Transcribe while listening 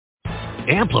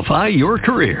Amplify your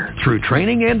career through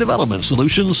training and development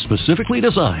solutions specifically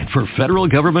designed for federal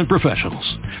government professionals.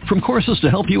 From courses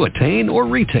to help you attain or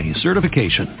retain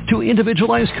certification, to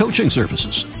individualized coaching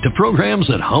services, to programs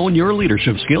that hone your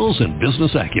leadership skills and business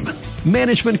acumen,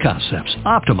 Management Concepts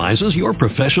optimizes your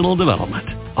professional development.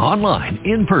 Online,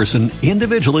 in person,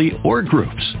 individually, or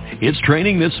groups, it's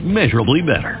training that's measurably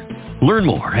better. Learn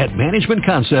more at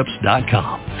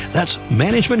managementconcepts.com. That's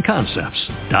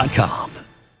managementconcepts.com.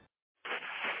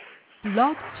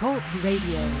 Blog Talk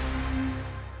Radio.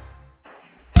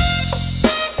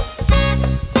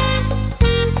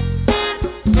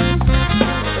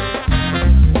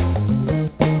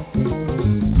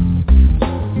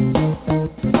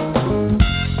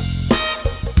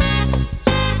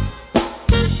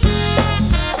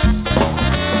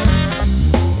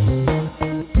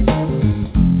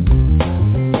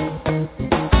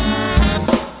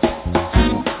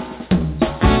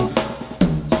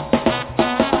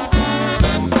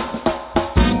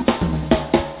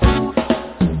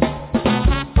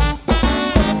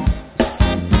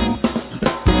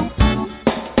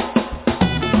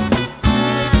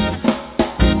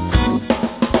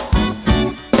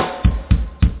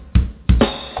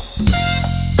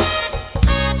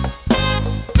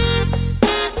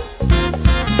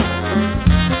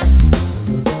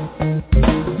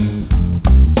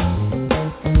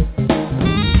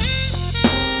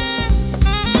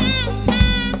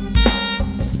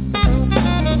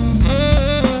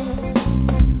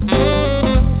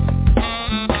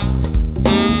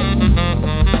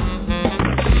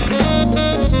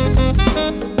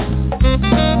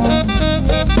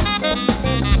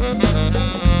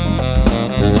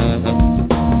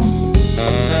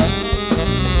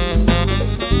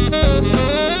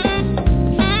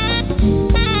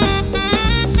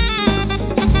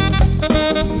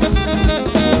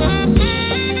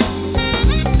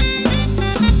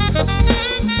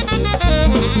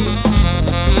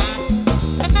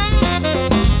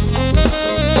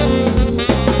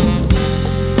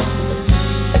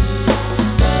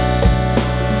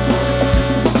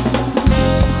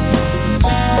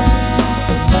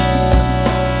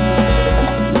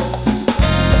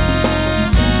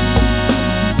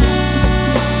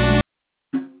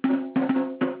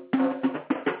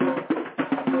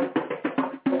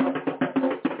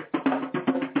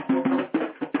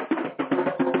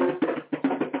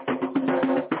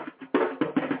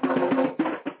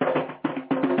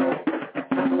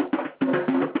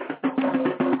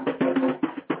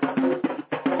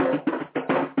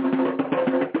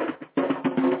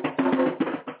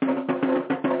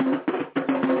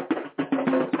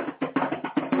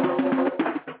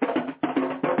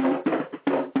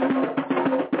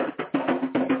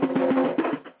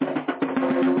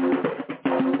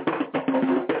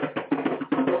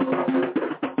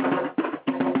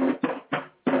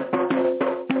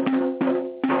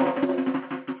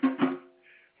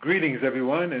 Greetings,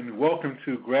 everyone, and welcome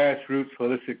to Grassroots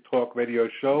Holistic Talk Radio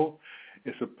Show.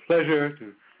 It's a pleasure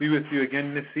to be with you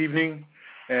again this evening,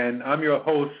 and I'm your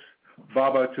host,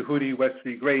 Baba Tahuti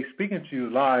Wesley Gray, speaking to you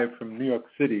live from New York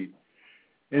City.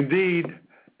 Indeed,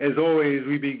 as always,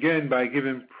 we begin by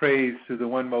giving praise to the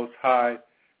One Most High,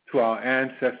 to our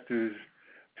ancestors,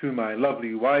 to my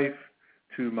lovely wife,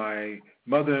 to my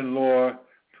mother-in-law,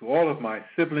 to all of my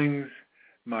siblings,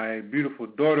 my beautiful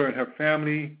daughter and her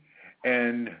family,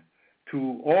 and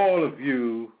to all of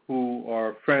you who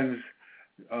are friends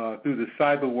through the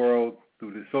cyber world,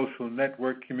 through the social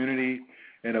network community,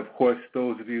 and of course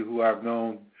those of you who I've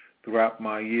known throughout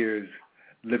my years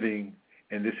living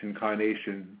in this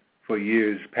incarnation for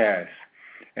years past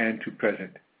and to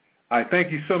present. I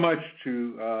thank you so much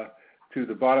to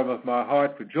the bottom of my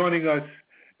heart for joining us.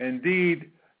 Indeed,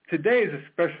 today is a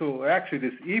special, actually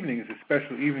this evening is a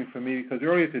special evening for me because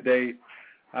earlier today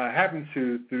I happened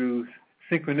to, through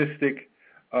synchronistic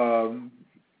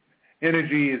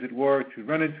energy, as it were, to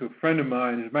run into a friend of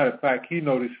mine. As a matter of fact, he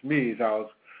noticed me as I was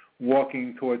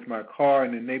walking towards my car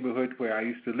in the neighborhood where I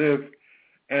used to live.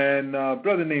 And a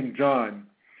brother named John,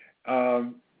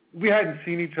 we hadn't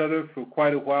seen each other for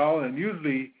quite a while, and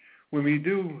usually when we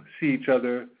do see each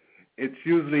other, it's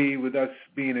usually with us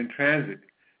being in transit.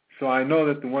 So I know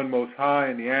that the One Most High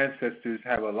and the ancestors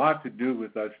have a lot to do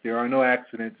with us. There are no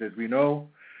accidents, as we know.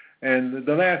 And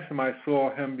the last time I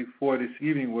saw him before this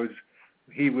evening was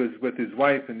he was with his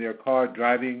wife in their car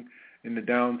driving in the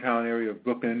downtown area of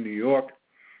Brooklyn, New York.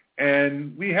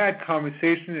 And we had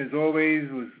conversation, as always.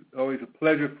 It was always a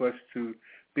pleasure for us to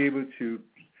be able to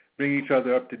bring each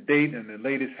other up to date on the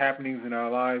latest happenings in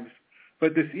our lives.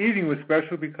 But this evening was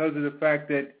special because of the fact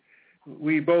that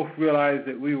we both realized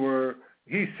that we were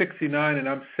he's 69 and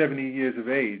I'm 70 years of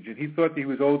age, and he thought that he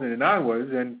was older than I was,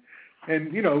 and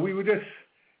we were just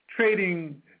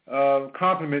trading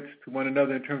compliments to one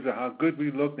another in terms of how good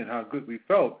we looked and how good we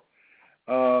felt.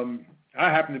 I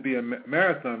happen to be a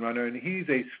marathon runner, and he's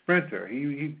a sprinter.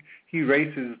 He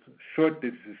races short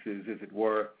distances, as it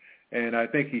were, and I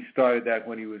think he started that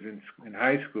when he was in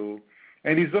high school,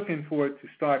 and he's looking forward to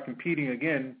start competing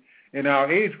again in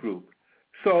our age group.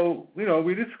 So,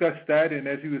 we discussed that, and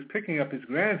as he was picking up his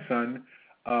grandson,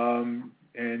 he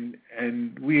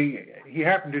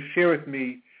happened to share with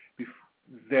me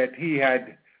that he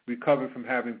had recovered from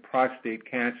having prostate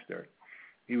cancer.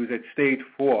 He was at stage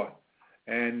 4,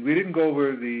 and we didn't go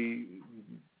over the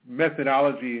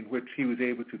methodology in which he was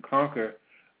able to conquer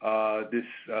this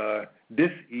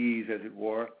dis-ease, as it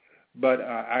were, but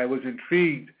I was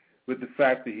intrigued with the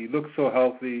fact that he looked so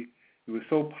healthy, he was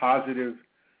so positive,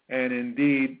 and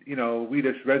indeed, we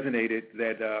just resonated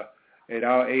that at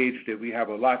our age that we have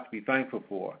a lot to be thankful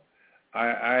for.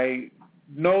 I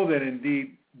know that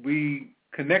indeed we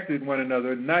connected one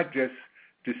another not just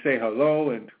to say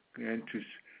hello and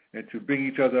to bring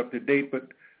each other up to date, but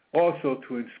also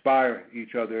to inspire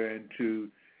each other and to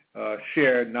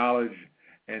share knowledge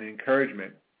and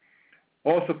encouragement.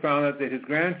 Also found out that his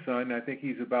grandson, I think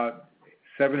he's about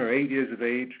 7 or 8 years of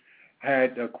age,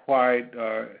 had acquired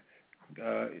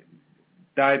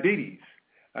diabetes,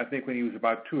 I think when he was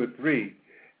about 2 or 3.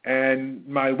 And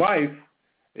my wife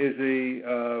is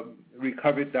a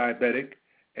recovered diabetic,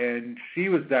 and she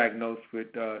was diagnosed with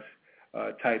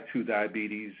type 2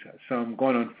 diabetes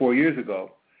going on 4 years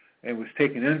ago, and was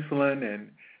taking insulin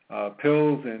and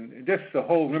pills and just a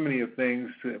whole remedy of things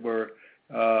that were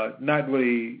not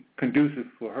really conducive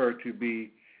for her to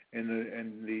be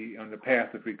on the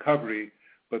path of recovery,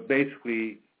 but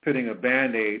basically putting a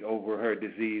Band-Aid over her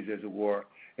disease, as it were,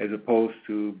 as opposed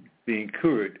to being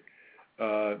cured.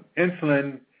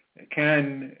 Insulin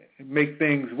can make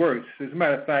things worse. As a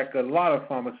matter of fact, a lot of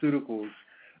pharmaceuticals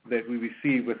that we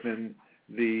receive within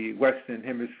the Western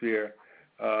Hemisphere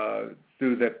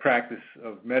through the practice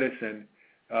of medicine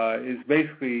is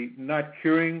basically not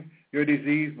curing your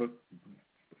disease, but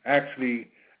actually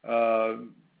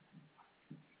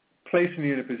placing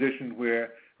you in a position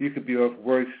where you could be off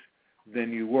worse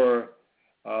than you were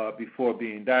before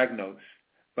being diagnosed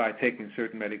by taking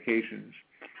certain medications.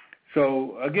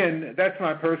 So, again, that's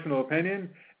my personal opinion.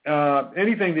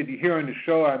 Anything that you hear on the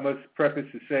show, I must preface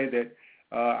to say that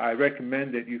I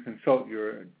recommend that you consult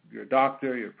your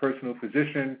doctor, your personal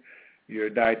physician, your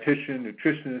dietitian,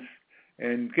 nutritionist,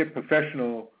 and get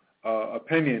professional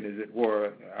opinion, as it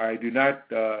were. I do not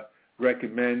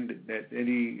recommend that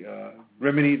any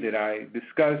remedy that I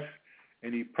discuss,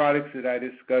 any products that I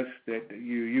discuss, that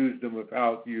you use them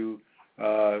without you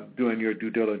doing your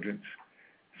due diligence.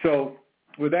 So,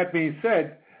 with that being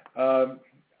said,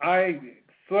 I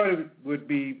thought it would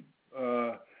be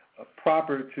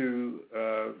proper to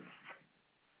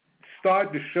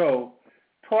start the show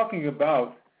talking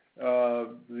about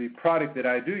the product that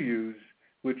I do use,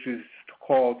 which is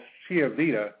called Cheia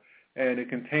Vida, and it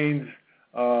contains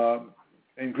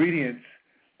ingredients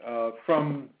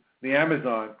from the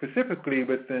Amazon, specifically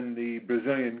within the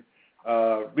Brazilian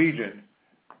region.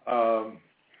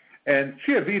 And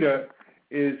Cheia Vida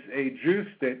is a juice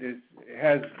that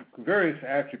has various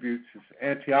attributes.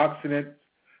 It's antioxidant,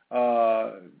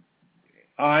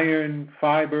 iron,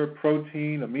 fiber,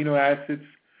 protein, amino acids,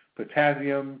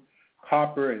 potassium,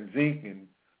 copper, and zinc, and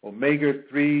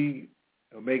omega-3,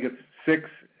 omega-6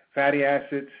 fatty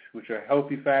acids, which are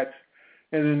healthy fats,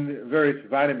 and then various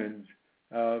vitamins,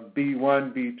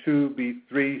 B1, B2,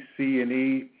 B3, C, and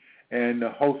E, and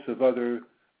a host of other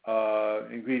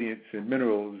ingredients and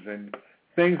minerals and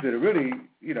things that are really,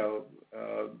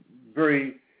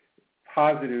 very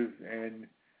positive and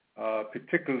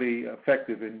particularly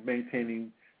effective in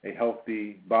maintaining a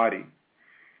healthy body.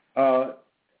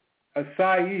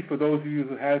 Açaí, for those of you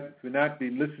who have not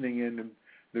been listening in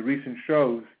the recent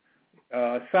shows,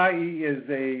 Açaí is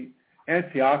a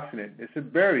antioxidant. It's a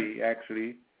berry,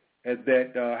 actually,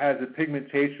 that has a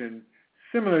pigmentation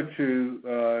similar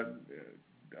to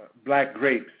black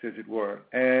grapes, as it were.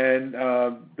 And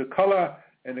the color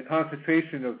and the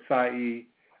concentration of Açaí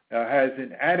has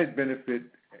an added benefit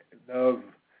of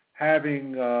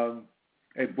having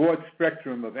a broad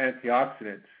spectrum of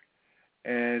antioxidants,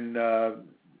 and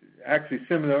actually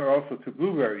similar also to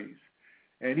blueberries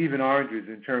and even oranges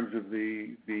in terms of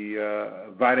the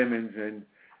vitamins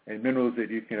and minerals that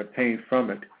you can obtain from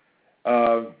it.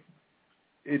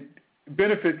 It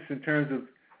benefits in terms of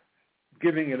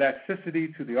giving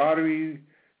elasticity to the arteries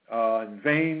and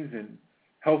veins, and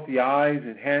healthy eyes,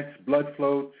 enhanced blood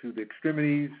flow to the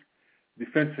extremities,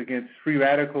 defense against free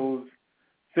radicals,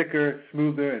 thicker,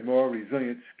 smoother, and more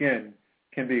resilient skin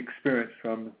can be experienced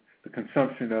from the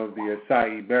consumption of the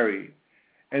Açaí berry.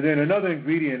 And then another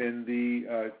ingredient in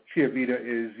the Cheia Vida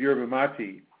is Yerba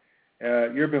Mate.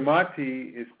 Yerba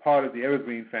Mate is part of the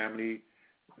evergreen family.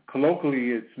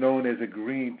 Colloquially, it's known as a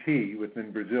green tea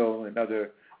within Brazil and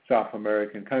other South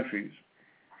American countries.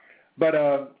 But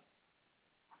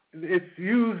it's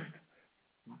used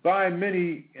by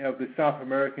many of the South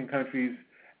American countries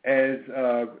as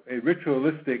a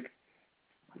ritualistic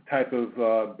type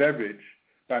of beverage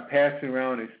by passing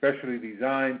around a specially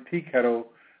designed tea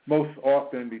kettle, most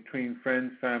often between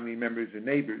friends, family members, and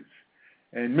neighbors.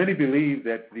 And many believe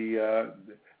that the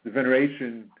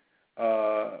veneration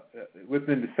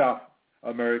within the South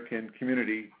American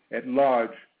community at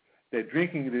large, that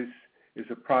drinking this is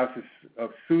a process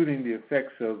of soothing the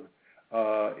effects of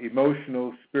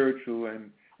emotional, spiritual,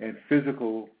 and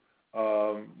physical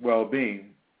well-being.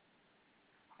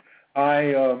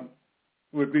 I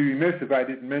would be remiss if I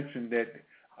didn't mention that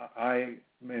I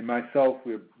and myself,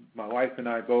 my wife and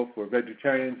I both were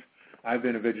vegetarians. I've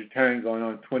been a vegetarian going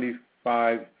on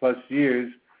 25 plus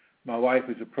years. My wife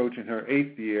is approaching her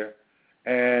 8th year.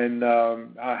 And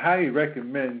I highly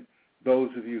recommend those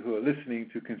of you who are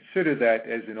listening to consider that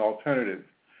as an alternative.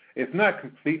 If not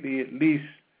completely, at least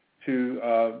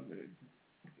to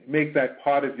make that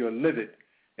part of your livit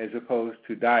as opposed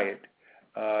to diet.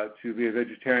 To be a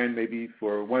vegetarian maybe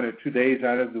for 1 or 2 days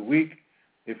out of the week,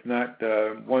 if not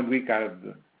 1 week out of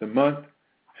the month,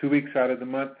 2 weeks out of the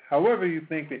month, however you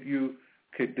think that you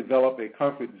could develop a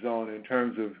comfort zone in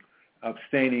terms of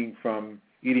abstaining from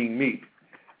eating meat.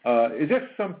 Is that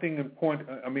something important?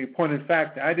 I mean, point in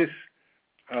fact, I just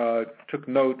took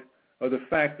note of the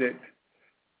fact that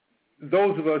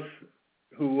those of us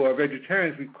who are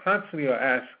vegetarians, we constantly are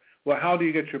asked, well, how do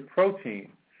you get your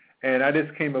protein? And I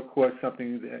just came across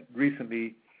something that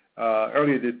recently,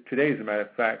 earlier today, as a matter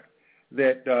of fact,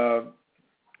 that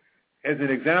as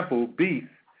an example, beef,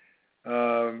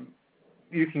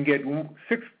 you can get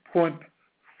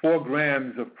 6.4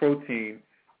 grams of protein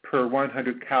per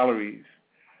 100 calories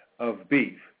of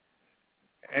beef.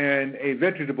 And a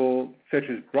vegetable such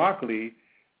as broccoli,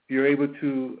 you're able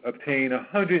to obtain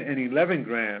 111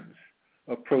 grams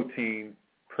of protein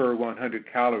per 100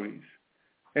 calories.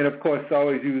 And of course, I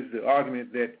always use the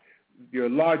argument that your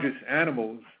largest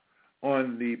animals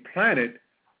on the planet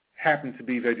happen to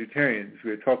be vegetarians.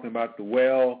 We're talking about the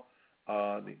whale,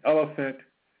 the elephant,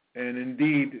 and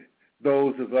indeed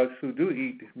those of us who do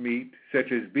eat meat,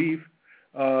 such as beef,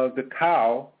 the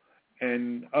cow,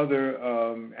 and other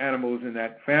animals in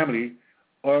that family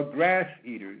are grass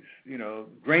eaters,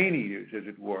 grain eaters, as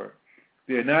it were.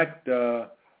 They're not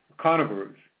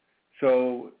carnivores.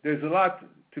 So there's a lot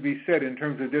to be said in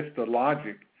terms of just the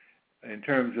logic, in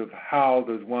terms of how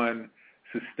does one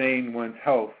sustain one's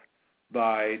health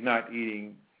by not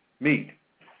eating meat.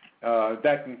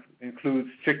 That includes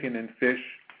chicken and fish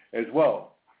as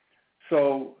well.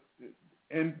 So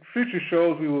in future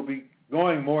shows, we will be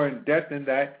going more in depth in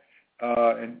that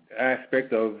an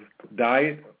aspect of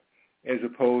diet as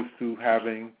opposed to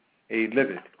having a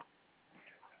livit.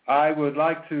 I would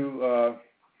like to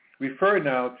refer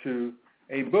now to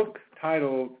a book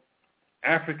titled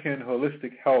African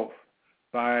Holistic Health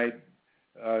by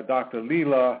Dr.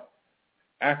 Leela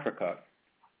Africa.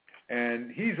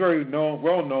 And he's very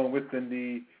well known within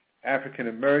the African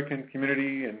American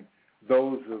community and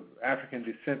those of African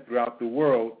descent throughout the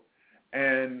world.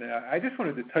 And I just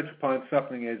wanted to touch upon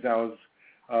something as I was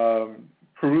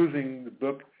perusing the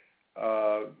book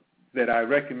that I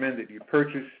recommend that you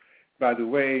purchase. By the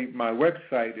way, my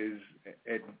website is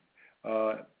at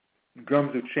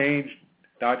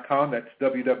drumsofchange.com. That's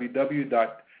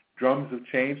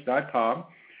www.drumsofchange.com.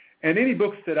 And any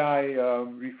books that I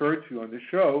refer to on the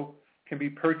show can be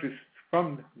purchased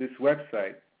from this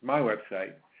website, my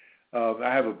website.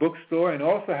 I have a bookstore and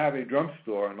also have a drum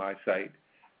store on my site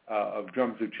of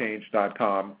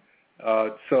drumsofchange.com.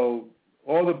 So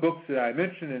all the books that I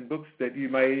mentioned and books that you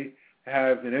may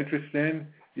have an interest in,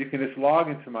 you can just log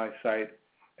into my site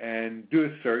and do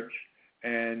a search,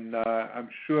 and I'm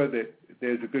sure that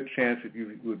there's a good chance that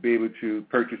you would be able to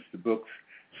purchase the books.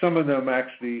 Some of them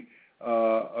actually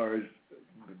are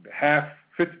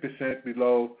 50%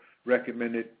 below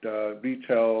recommended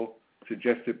retail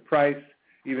suggested price.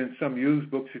 Even some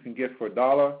used books you can get for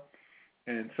 $1,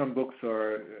 and some books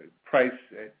are priced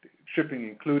at shipping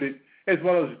included, as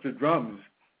well as the drums.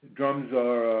 Drums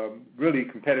are really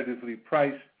competitively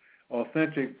priced,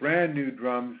 authentic, brand new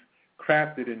drums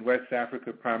crafted in West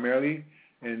Africa primarily,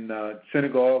 in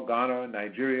Senegal, Ghana,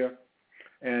 Nigeria.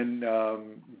 And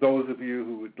those of you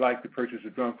who would like to purchase a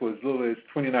drum for as little as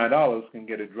 $29 can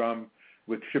get a drum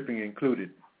with shipping included.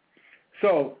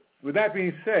 So with that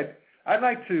being said, I'd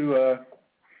like to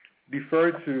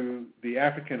defer to the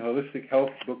African Holistic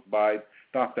Health book by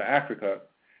Dr. Africa,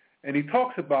 and he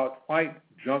talks about white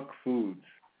junk foods.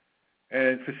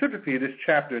 And specifically this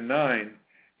chapter 9,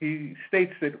 he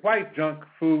states that white junk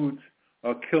foods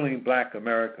are killing black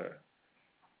America.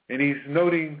 And he's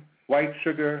noting white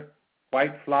sugar,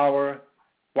 white flour,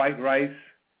 white rice,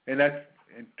 and that's,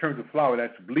 in terms of flour,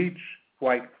 that's bleach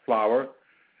white flour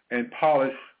and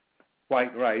polished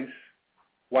white rice,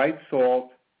 white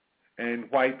salt,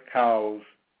 and white cow's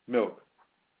milk.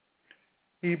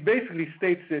 He basically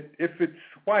states that if it's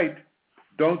white,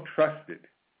 don't trust it.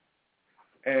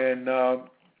 And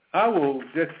I will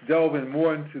just delve in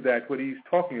more into that, what he's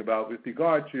talking about with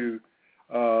regard to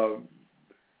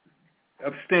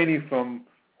abstaining from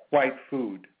white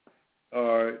food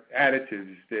or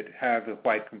additives that have a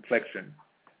white complexion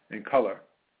and color.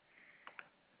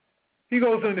 He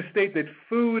goes on to state that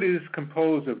food is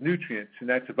composed of nutrients, and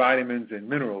that's vitamins and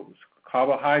minerals,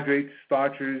 carbohydrates,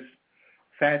 starches,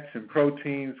 fats, and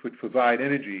proteins, which provide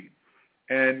energy.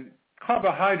 And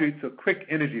carbohydrates are quick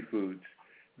energy foods.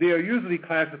 They are usually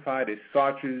classified as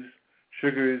starches,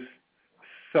 sugars,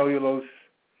 cellulose,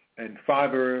 and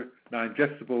fiber,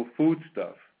 non-digestible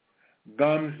foodstuff,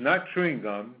 gums, not chewing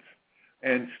gums,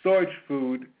 and storage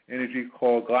food energy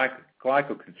called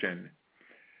glycogen.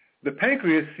 The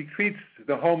pancreas secretes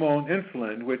the hormone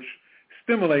insulin, which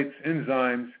stimulates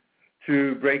enzymes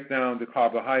to break down the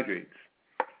carbohydrates.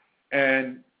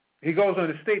 And he goes on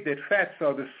to state that fats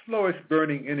are the slowest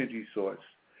burning energy source.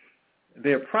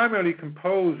 They are primarily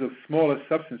composed of smaller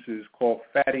substances called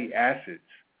fatty acids.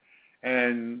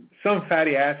 And some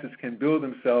fatty acids can build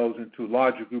themselves into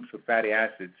larger groups of fatty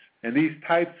acids. And these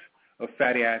types of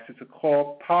fatty acids are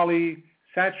called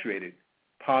polysaturated,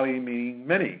 poly meaning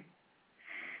many.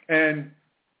 And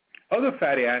other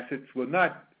fatty acids will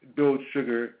not build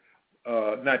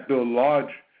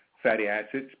large fatty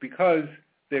acids because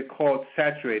they're called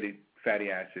saturated fatty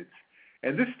acids.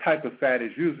 And this type of fat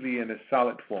is usually in a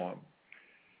solid form.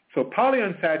 So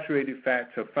polyunsaturated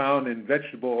fats are found in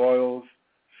vegetable oils,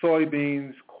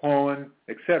 soybeans, corn,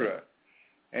 etc.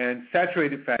 And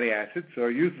saturated fatty acids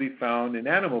are usually found in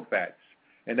animal fats,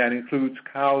 and that includes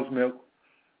cow's milk,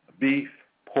 beef,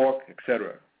 pork,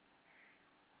 etc.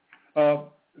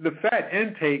 The fat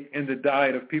intake in the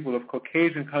diet of people of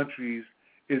Caucasian countries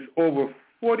is over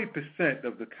 40%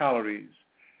 of the calories,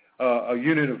 a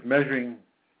unit of measuring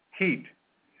heat.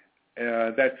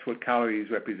 That's what calories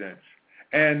represents.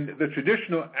 And the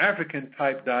traditional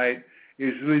African-type diet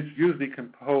is usually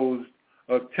composed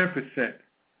of 10%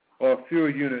 or fewer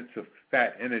units of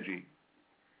fat energy.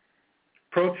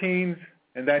 Proteins,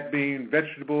 and that being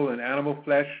vegetable and animal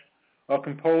flesh, are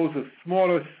composed of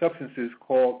smaller substances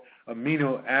called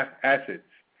amino acids.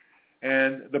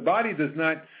 And the body does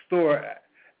not store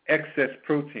excess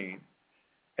protein.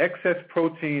 Excess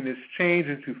protein is changed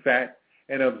into fat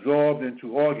and absorbed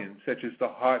into organs such as the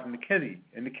heart and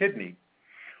the kidney,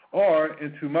 or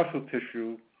into muscle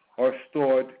tissue or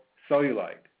stored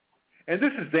cellulite. And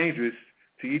this is dangerous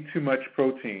to eat too much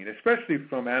protein, especially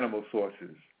from animal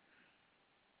sources.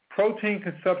 Protein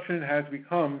consumption has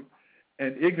become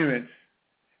an ignorance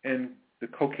in the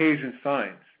Caucasian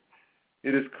science.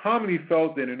 It is commonly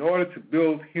felt that in order to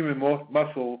build human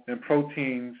muscle and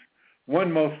proteins,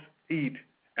 one must eat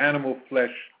animal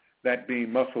flesh, that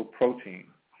being muscle protein.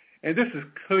 And this is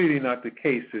clearly not the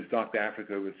case, as Dr.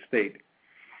 Africa would state.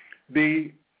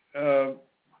 The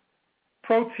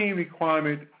protein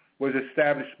requirement was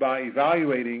established by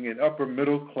evaluating an upper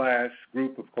middle class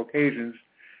group of Caucasians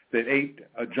that ate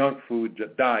a junk food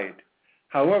diet.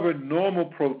 However, normal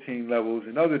protein levels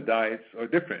in other diets are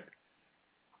different.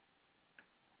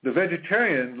 The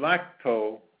vegetarian,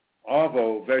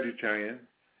 lacto-ovo-vegetarian,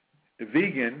 the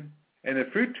vegan, and the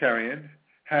fruitarian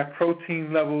have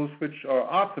protein levels which are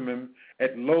optimum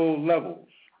at low levels.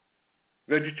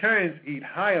 Vegetarians eat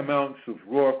high amounts of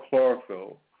raw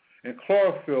chlorophyll, and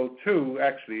chlorophyll 2,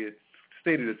 actually it's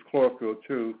stated as chlorophyll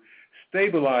 2,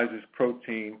 stabilizes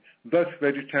protein, thus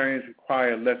vegetarians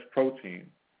require less protein.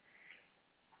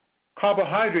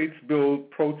 Carbohydrates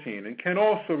build protein and can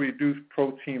also reduce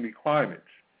protein requirements.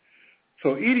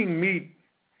 So eating meat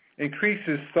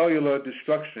increases cellular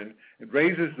destruction, it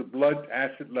raises the blood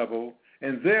acid level,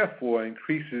 and therefore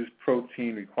increases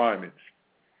protein requirements.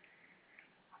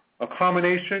 A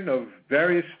combination of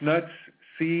various nuts,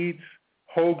 seeds,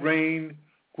 whole grain,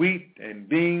 wheat, and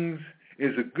beans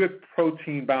is a good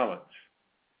protein balance.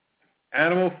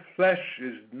 Animal flesh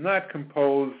is not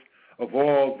composed of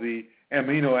all the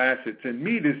amino acids, and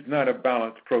meat is not a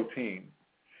balanced protein.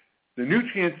 The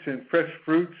nutrients in fresh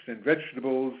fruits and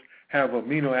vegetables have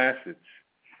amino acids,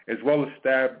 as well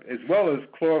as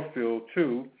chlorophyll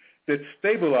too, that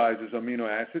stabilizes amino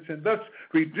acids and thus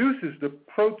reduces the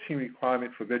protein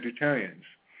requirement for vegetarians.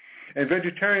 And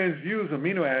vegetarians use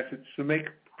amino acids to make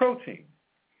protein.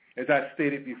 As I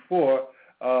stated before,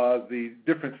 the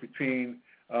difference between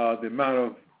the amount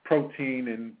of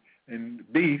protein in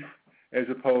beef as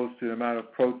opposed to the amount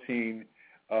of protein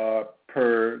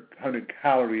per 100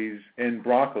 calories in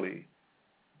broccoli.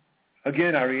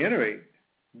 Again, I reiterate,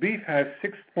 beef has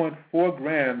 6.4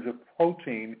 grams of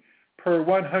protein per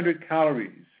 100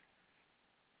 calories,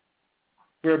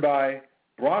 whereby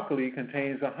broccoli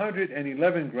contains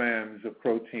 111 grams of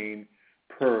protein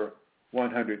per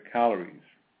 100 calories.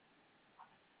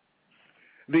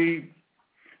 The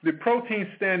protein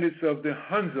standards of the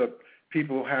Hunza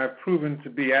people have proven to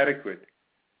be adequate.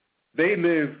 They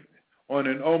live on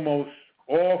an almost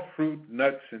all fruit,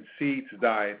 nuts, and seeds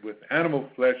diet with animal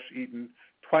flesh eaten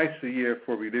twice a year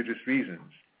for religious reasons.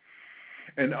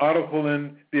 An article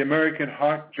in the American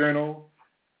Heart Journal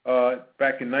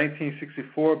back in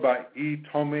 1964 by E.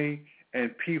 Tomei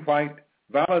and P. White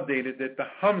validated that the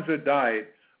Hunza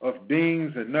diet of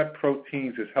beans and nut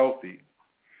proteins is healthy.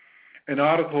 An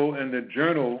article in the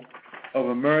Journal of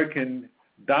American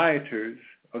Dieters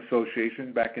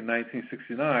Association back in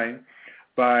 1969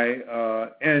 by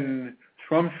N.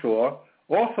 Schrumshaw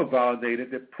also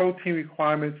validated that protein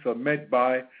requirements are met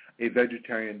by a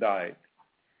vegetarian diet.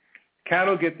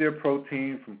 Cattle get their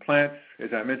protein from plants,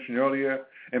 as I mentioned earlier,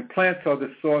 and plants are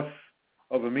the source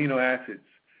of amino acids,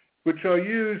 which are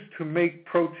used to make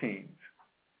proteins.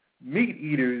 Meat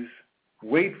eaters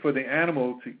wait for the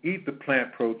animal to eat the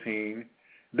plant protein,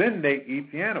 then they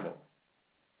eat the animal.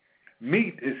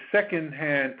 Meat is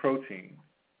second-hand protein.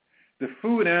 The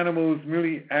food animals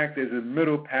merely act as a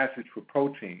middle passage for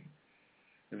protein.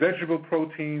 Vegetable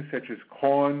proteins such as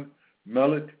corn,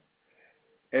 millet,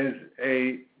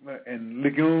 and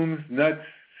legumes, nuts,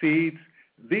 seeds,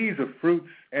 these are fruits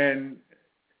and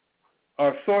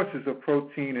are sources of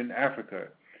protein in Africa.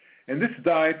 And this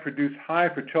diet produced high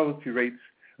fertility rates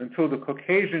until the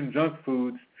Caucasian junk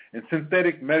foods and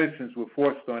synthetic medicines were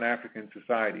forced on African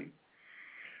society.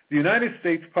 The United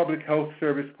States Public Health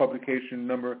Service publication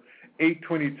number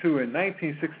 822 in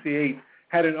 1968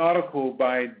 had an article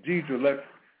by G. Gillette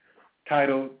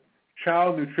titled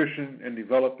Child Nutrition in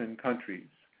Developing Countries,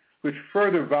 which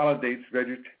further validates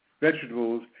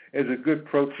vegetables as a good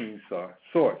protein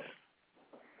source.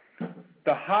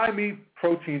 The high meat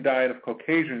protein diet of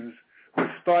Caucasians was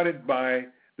started by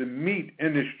the meat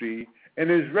industry and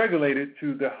is regulated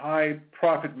to the high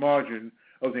profit margin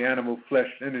of the animal flesh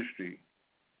industry.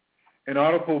 An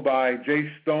article by J.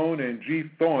 Stone and G.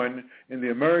 Thorne in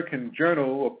the American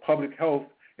Journal of Public Health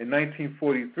in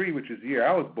 1943, which is the year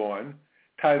I was born,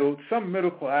 titled Some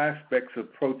Medical Aspects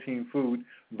of Protein Food,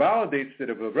 validates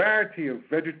that a variety of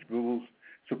vegetables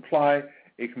supply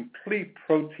a complete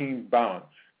protein balance.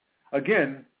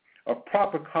 Again, a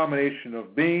proper combination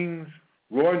of beans,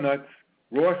 raw nuts,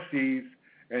 raw seeds,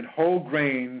 and whole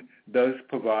grain does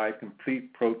provide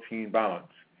complete protein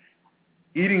balance.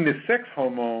 Eating the sex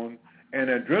hormone and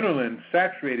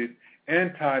adrenaline-saturated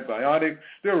antibiotic,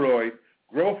 steroid,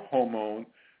 growth hormone,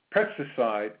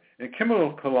 pesticide, and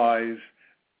chemicalized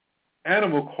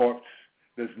animal corpse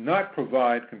does not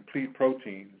provide complete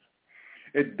proteins.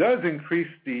 It does increase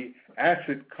the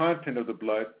acid content of the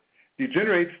blood,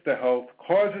 degenerates the health,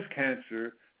 causes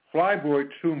cancer, fibroid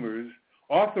tumors,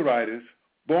 arthritis,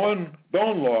 bone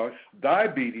loss,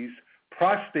 diabetes,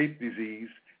 prostate disease,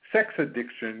 sex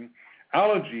addiction,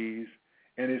 allergies,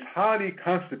 and is highly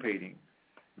constipating.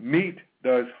 Meat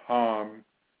does harm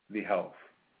the health.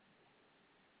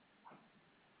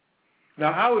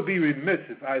 Now, I would be remiss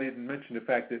if I didn't mention the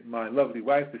fact that my lovely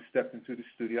wife has stepped into the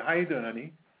studio. How you doing,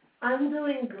 honey? I'm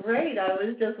doing great. I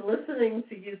was just listening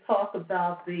to you talk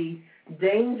about the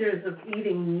dangers of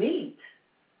eating meat.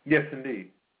 Yes, indeed.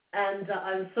 And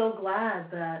I'm so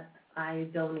glad that I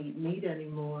don't eat meat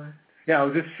anymore. Yeah, I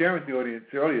was just sharing with the audience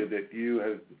earlier that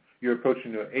you're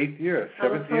approaching your 8th year,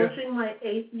 7th year? I'm approaching my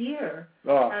 8th year.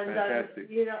 Oh, and, fantastic.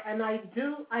 And I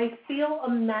feel a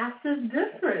massive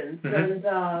difference.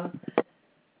 Mm-hmm.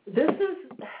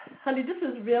 And this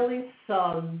is really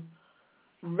some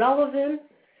relevant,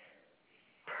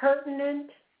 pertinent,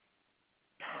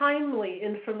 timely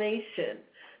information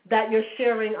that you're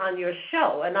sharing on your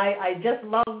show. And I just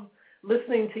love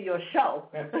listening to your show.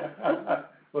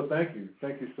 Well, thank you.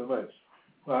 Thank you so much.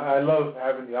 Well, I love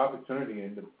having the opportunity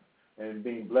and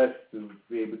being blessed to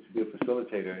be able to be a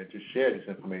facilitator and to share this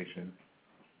information.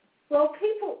 Well,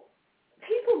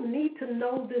 people need to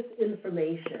know this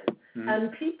information.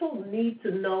 And people need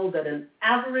to know that an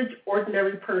average,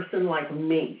 ordinary person like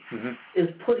me is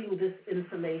putting this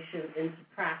information into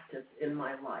practice in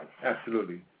my life.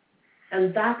 Absolutely.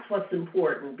 And that's what's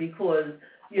important because,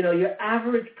 your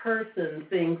average person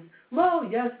thinks, well,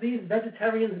 yes, these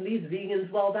vegetarians and these vegans,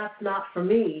 well, that's not for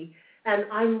me. And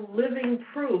I'm living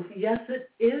proof, yes, it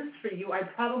is for you. I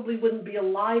probably wouldn't be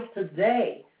alive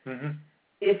today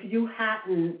if you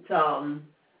hadn't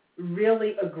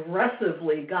really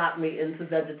aggressively got me into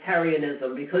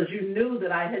vegetarianism because you knew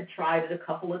that I had tried it a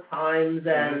couple of times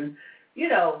and,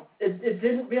 it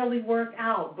didn't really work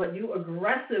out, but you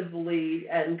aggressively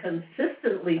and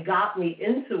consistently got me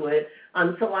into it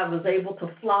until I was able to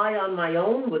fly on my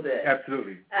own with it.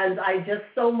 Absolutely. And I just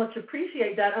so much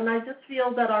appreciate that, and I just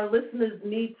feel that our listeners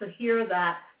need to hear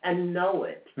that and know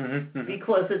it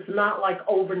because it's not like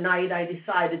overnight I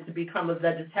decided to become a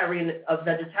vegetarian.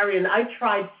 I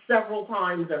tried several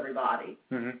times, everybody,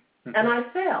 and I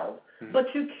failed.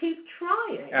 But you keep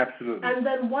trying. Absolutely. And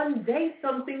then one day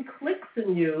something clicks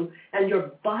in you and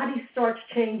your body starts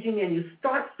changing and you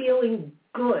start feeling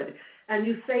good and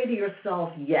you say to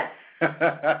yourself, yes.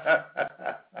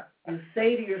 You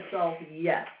say to yourself,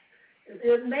 yes.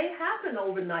 It may happen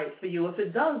overnight for you. If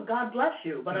it does, God bless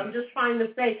you. But I'm just trying to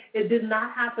say it did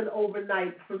not happen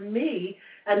overnight for me.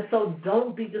 And so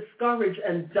don't be discouraged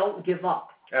and don't give up.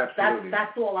 Absolutely.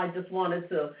 That's all I just wanted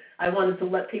to. I wanted to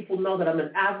let people know that I'm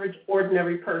an average,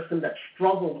 ordinary person that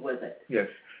struggled with it. Yes.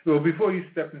 Well, before you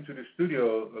stepped into the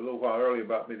studio a little while early,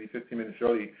 about maybe 15 minutes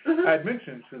early, I had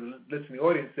mentioned to the listening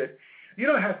audience that you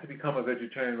don't have to become a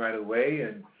vegetarian right away,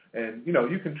 and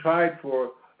you can try it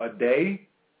for a day,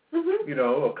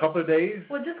 a couple of days.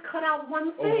 Well, just cut out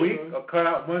one thing. A week, or cut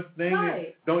out one thing.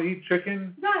 Right. Don't eat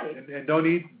chicken. Right. And don't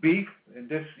eat beef, and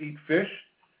just eat fish.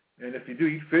 And if you do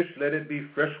eat fish, let it be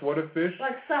freshwater fish.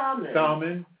 Like salmon.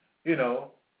 Salmon,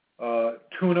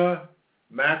 tuna,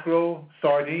 mackerel,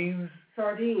 sardines.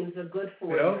 Sardines are good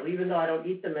for you, even though I don't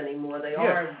eat them anymore. They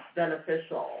are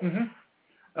beneficial.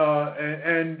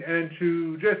 And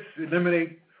to just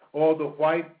eliminate all the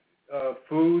white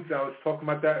foods. I was talking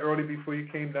about that early before you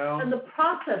came down. And the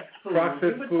processed foods. We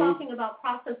were talking about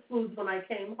processed foods when I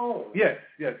came home. Yes.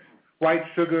 White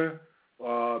sugar,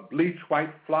 bleached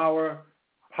white flour,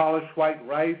 polished white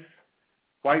rice,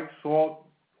 white salt,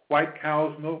 white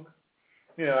cow's milk.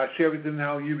 I share with them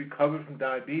how you recover from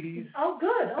diabetes. Oh,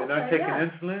 good. Okay, and not taking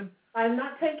insulin. I'm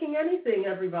not taking anything,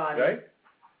 everybody. Right.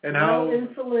 And no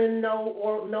insulin,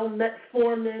 no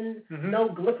metformin, no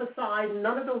glyphosate,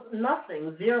 none of those,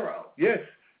 nothing, zero. Yes.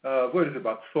 What is it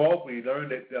about salt? We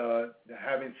learned that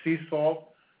having sea salt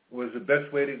was the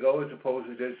best way to go as opposed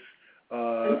to just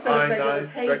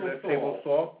ionized regular table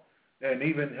salt. And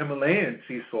even Himalayan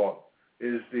sea salt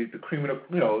is the cream of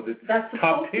the That's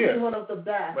top tier. That's one of the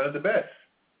best. One of the best.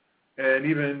 And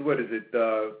even,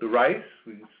 the rice,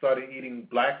 we started eating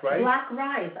black rice. Black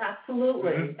rice,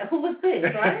 absolutely. Who would think,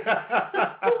 right?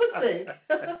 Who would think?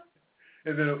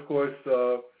 And then, of course,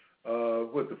 the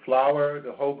flour,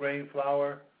 the whole grain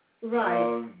flour.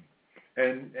 Right.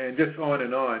 And just on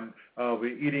and on.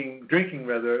 We're drinking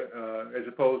as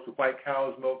opposed to white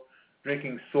cow's milk,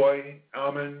 drinking soy,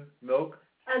 almond milk.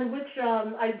 And which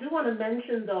I do want to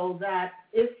mention, though, that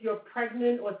if you're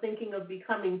pregnant or thinking of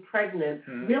becoming pregnant,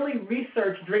 really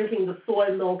research drinking the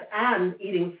soy milk and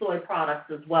eating soy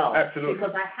products as well. Absolutely.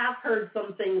 Because I have heard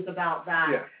some things about that.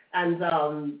 Yeah. And,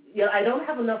 I don't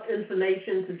have enough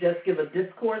information to just give a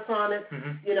discourse on it,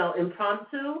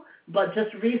 impromptu, but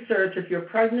just research if you're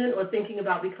pregnant or thinking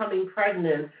about becoming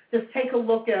pregnant, just take a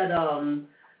look at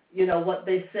what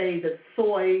they say that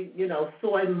soy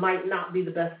might not be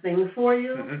the best thing for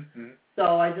you.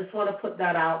 So I just want to put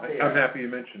that out there. I'm happy you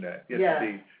mentioned that. Yes,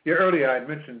 indeed. Yeah, earlier I had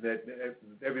mentioned that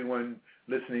everyone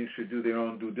listening should do their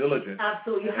own due diligence.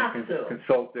 Absolutely, you have to.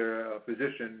 Consult their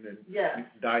physician and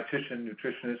dietitian,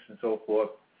 nutritionist, and so forth.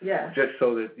 Yes. Just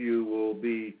so that you will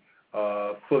be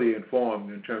fully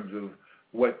informed in terms of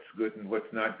what's good and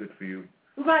what's not good for you.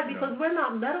 Right, because we're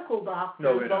not medical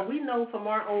doctors, but we know from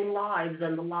our own lives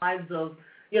and the lives of,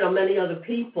 many other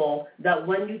people that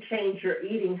when you change your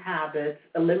eating habits,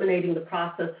 eliminating the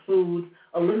processed foods,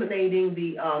 eliminating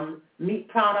the meat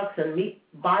products and meat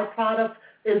byproducts,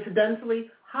 incidentally,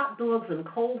 hot dogs and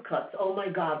cold cuts, oh my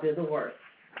God, they're the worst.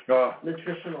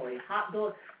 Nutritionally, hot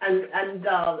dogs, and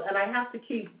I have to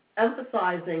keep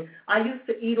emphasizing, I used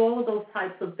to eat all of those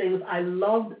types of things. I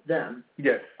loved them.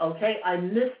 Yes. Okay, I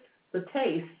missed the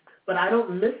taste, but I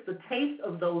don't miss the taste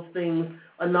of those things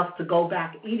enough to go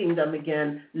back eating them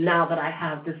again now that I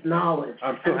have this knowledge.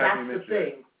 I'm so happy you mentioned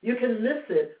that. You can miss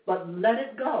it, but let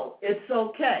it go. It's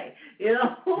okay. Yes.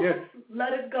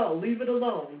 Let it go. Leave it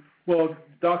alone. Well,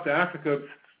 Dr. Africa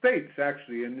states,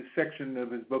 actually, in this section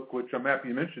of his book, which I'm happy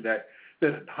you mentioned that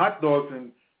hot dogs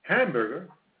and hamburger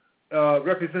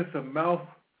represents a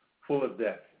mouthful of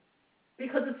death.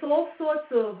 Because it's all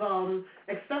sorts of,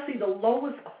 especially the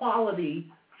lowest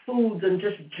quality foods and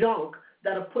just junk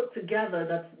that are put together,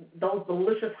 that's those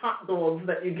delicious hot dogs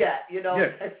that you get,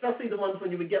 Yes. especially the ones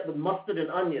when you would get with mustard and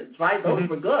onions, right? Those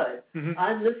were good.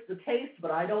 I miss the taste,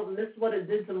 but I don't miss what it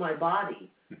did to my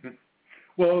body.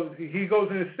 Well, he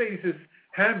goes in to say, he says,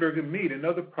 hamburger meat and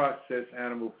other processed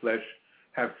animal flesh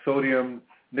have sodium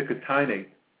nicotinate,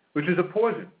 which is a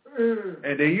poison.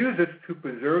 And they use this to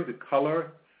preserve the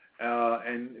color,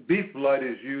 and beef blood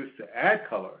is used to add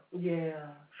color. Yeah.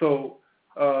 So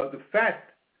the fat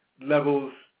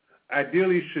levels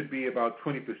ideally should be about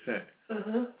 20%.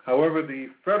 However, the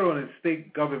federal and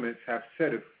state governments have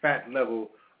set a fat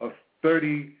level of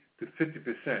 30 to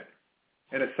 50%.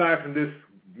 And aside from this,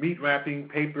 meat wrapping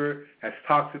paper has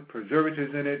toxic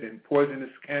preservatives in it and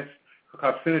poisonous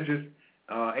carcinogens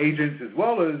agents, as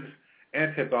well as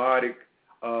antibiotic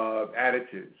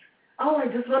additives. Oh, I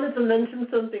just wanted to mention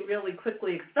something really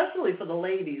quickly, especially for the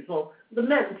ladies. Well, the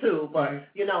men too, but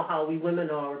you know how we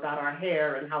women are about our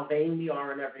hair and how vain we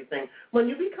are and everything. When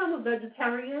you become a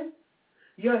vegetarian,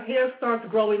 your hair starts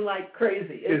growing like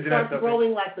crazy. It starts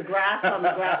growing like the grass on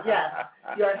the ground. Yes,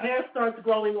 your hair starts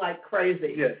growing like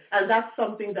crazy. Yes. And that's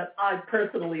something that I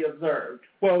personally observed.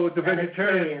 Well, with the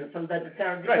vegetarian,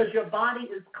 because your body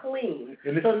is clean,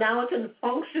 so now it can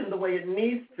function the way it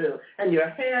needs to. And your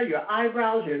hair, your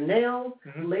eyebrows, your nails,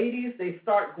 ladies, they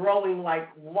start growing like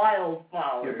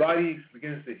wildflowers. Your body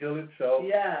begins to heal itself.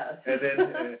 Yes. And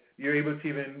then you're able to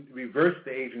even reverse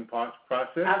the aging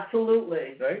process.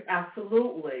 Absolutely. Right?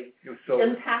 Absolutely. So,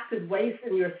 impacted waste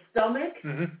in your stomach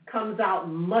comes out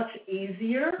much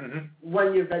easier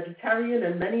when you're vegetarian.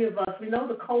 And many of us, we know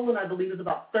the colon, I believe, is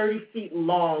about 30 feet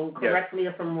long. Correct me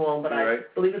if I'm wrong, but I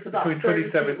believe it's about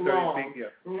 30 feet long.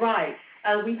 Right.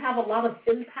 And we have a lot of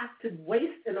impacted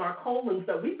waste in our colons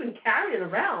that we've been carrying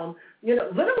around,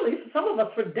 literally some of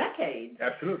us for decades.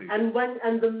 Absolutely. And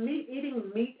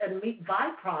eating meat and meat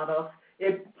byproducts,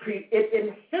 it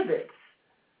inhibits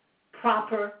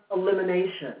proper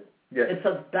elimination. Yes. It's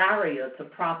a barrier to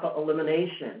proper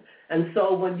elimination. And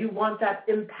so when you want that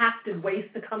impacted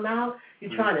waste to come out,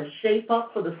 you're trying to shape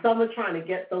up for the summer, trying to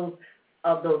get those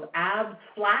abs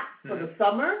flat for the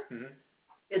summer,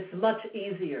 it's much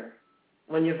easier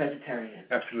when you're vegetarian.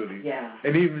 Absolutely. Yeah.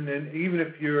 And even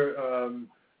if you're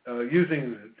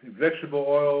using vegetable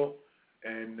oil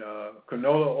and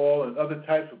canola oil and other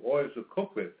types of oils to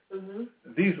cook with,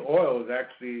 these oils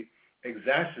actually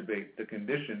exacerbate the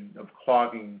condition of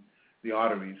clogging the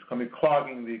arteries,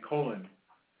 clogging the colon.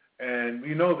 And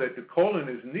we know that the colon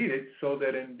is needed so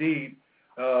that indeed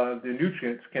the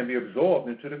nutrients can be absorbed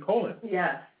into the colon.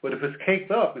 Yes. But if it's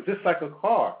caked up, it's just like a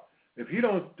car. If you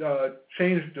don't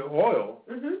change the oil,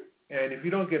 and if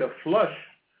you don't get a flush,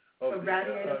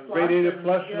 radiator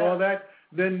flush and all that,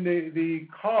 then the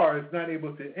car is not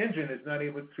able to, engine is not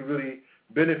able to really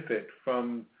benefit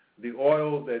from the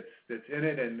oil that's in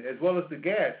it, and as well as the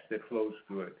gas that flows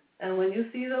through it. And when you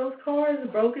see those cars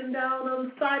broken down on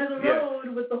the side of the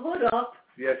road with the hood up,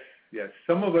 yes.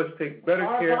 Some of us take better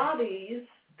care. Our bodies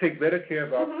take better care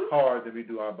of our car than we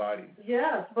do our bodies.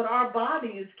 Yes, but our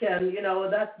bodies can,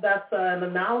 that's an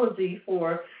analogy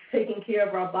for taking care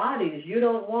of our bodies. You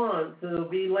don't want to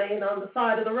be laying on the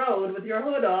side of the road with your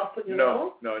hood up,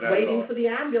 No, not waiting at all. for the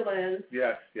ambulance.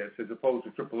 Yes, as opposed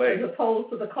to AAA. As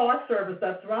opposed to the car service,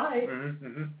 that's right.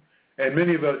 And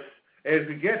many of us, as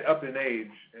we get up in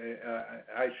age,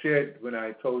 I shared when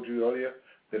I told you earlier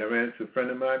that I ran into a friend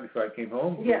of mine before I came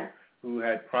home who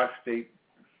had prostate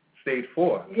stage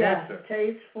 4 cancer.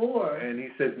 Stage 4. And he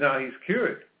says now he's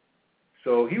cured.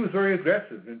 So he was very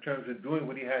aggressive in terms of doing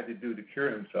what he had to do to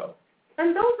cure himself.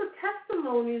 And those are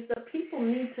testimonies that people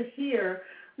need to hear,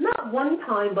 not one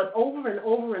time, but over and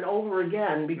over and over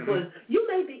again, because you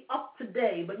may be up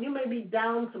today, but you may be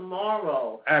down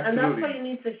tomorrow. Absolutely. And that's why you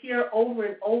need to hear over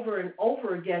and over and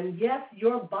over again, yes,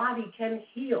 your body can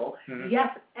heal.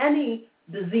 Yes, any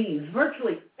disease,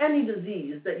 virtually any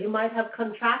disease that you might have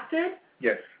contracted,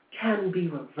 can be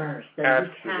reversed, and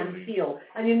you can heal.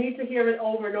 And you need to hear it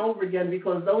over and over again,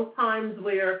 because those times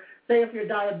where, say if you're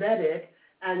diabetic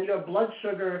and your blood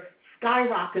sugar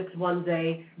skyrockets one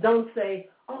day, don't say,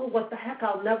 oh, what the heck,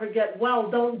 I'll never get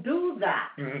well. Don't do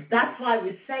that. That's why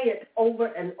we say it over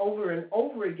and over and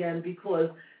over again, because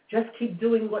just keep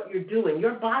doing what you're doing.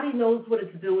 Your body knows what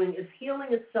it's doing. It's healing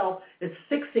itself. It's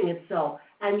fixing itself.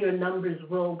 and your numbers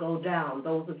will go down,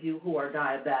 those of you who are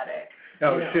diabetic. I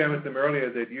was sharing with them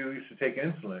earlier that you used to take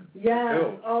insulin. Yes.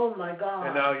 Pills, oh, my God.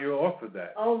 And now you're off of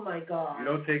that. Oh, my God. You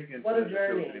don't take insulin what a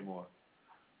journey. pills anymore.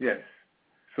 Yes.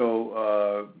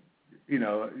 So,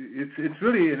 it's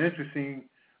really an interesting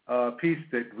piece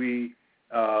that we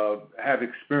have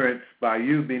experienced by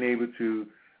you being able to,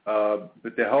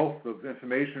 with the help of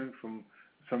information from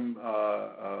some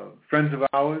friends of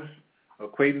ours,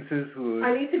 acquaintances who...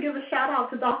 I need to give a shout-out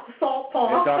to Dr.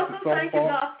 Saltpaw. Dr. Saltpaw, Thank you,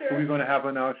 Doctor. Who we're going to have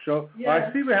on our show. Yes. Well,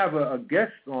 I see we have a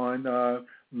guest on,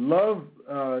 Live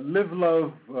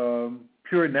Love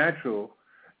Pure Natural,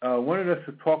 wanted us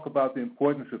to talk about the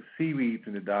importance of seaweeds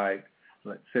in the diet,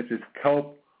 such as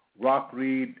kelp,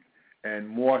 rockweed, and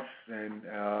moss, and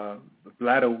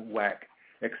bladderwrack,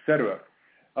 etc.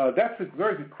 That's a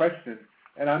very good question.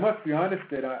 And I must be honest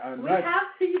that I'm not... We have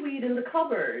seaweed in the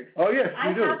cupboard. Oh, yes,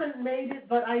 we do. I haven't made it,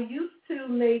 but I used to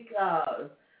make a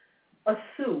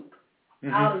soup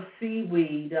out of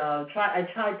seaweed. I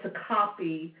tried to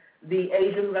copy the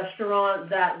Asian restaurant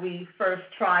that we first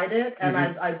tried it, and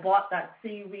I bought that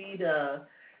seaweed,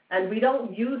 and we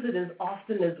don't use it as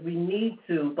often as we need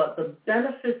to, but the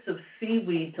benefits of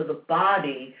seaweed to the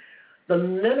body, the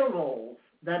minerals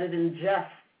that it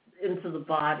ingests into the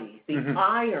body, the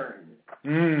iron,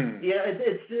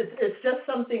 it's just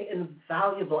something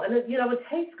invaluable, and it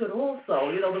tastes good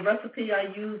also. The recipe I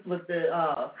used with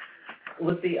the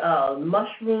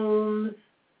mushrooms,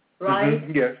 right?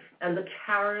 Yes. And the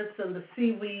carrots and the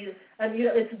seaweed, and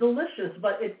it's delicious.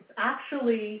 But it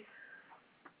actually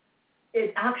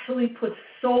puts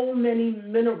so many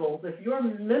minerals. If you're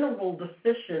mineral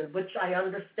deficient, which I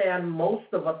understand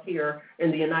most of us here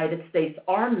in the United States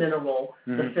are mineral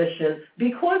deficient,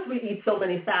 because we eat so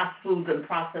many fast foods and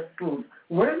processed foods,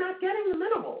 we're not getting the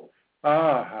minerals.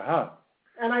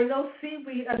 And I know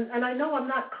seaweed, and I know I'm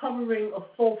not covering a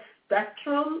full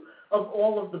spectrum of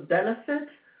all of the benefits,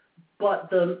 but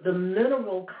the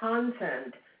mineral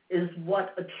content is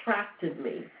what attracted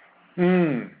me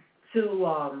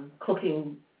to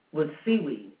cooking with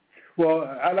seaweed. Well,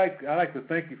 I like to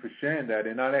thank you for sharing that,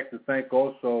 and I'd like to thank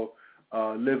also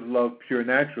Live Love Pure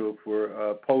Natural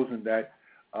for posing that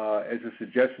as a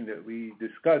suggestion that we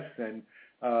discuss. And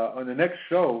on the next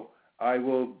show, I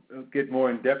will get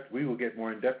more in depth. We will get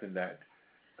more in depth in that.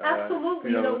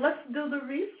 Absolutely. Let's do the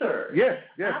research. Yes,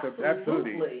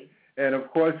 absolutely. And of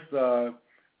course,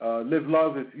 Live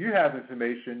Love, if you have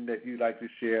information that you'd like to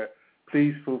share,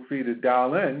 please feel free to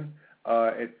dial in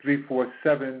at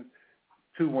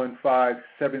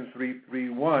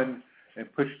 347-215-7331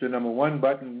 and push the number 1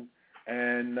 button,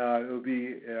 and it will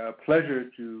be a pleasure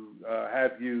to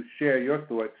have you share your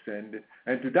thoughts and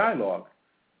to dialogue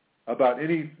about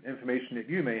any information that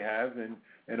you may have, and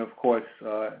of course,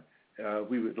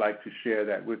 we would like to share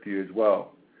that with you as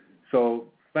well.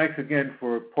 So thanks again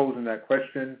for posing that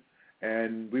question,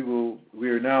 and we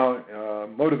are now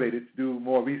motivated to do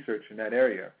more research in that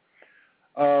area.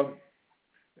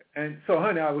 And so,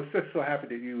 honey, I was just so happy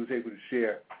that you was able to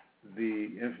share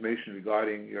the information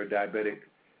regarding your diabetic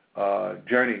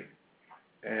journey,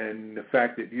 and the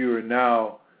fact that you are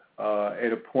now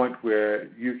at a point where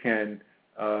you can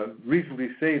reasonably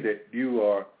say that you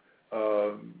are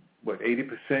 80%,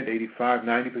 85,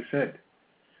 90%.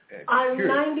 I'm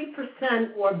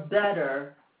 90% or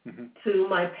better to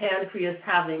my pancreas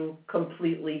having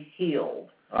completely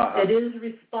healed. It is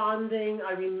responding.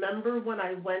 I remember when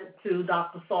I went to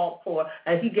Dr. Saltpaw,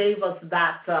 and he gave us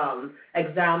that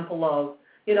example of,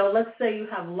 let's say you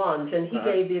have lunch, and he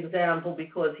gave the example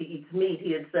because he eats meat.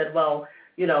 He had said,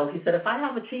 he said, if I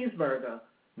have a cheeseburger,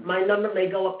 my number may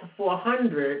go up to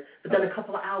 400, but then a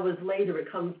couple of hours later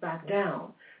it comes back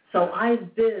down. So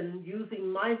I've been using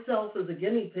myself as a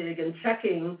guinea pig and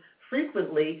checking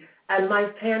frequently, and my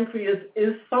pancreas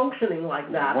is functioning like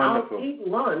that. Wonderful. I'll eat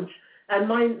lunch, and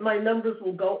my numbers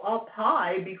will go up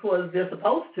high because they're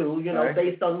supposed to,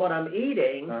 based on what I'm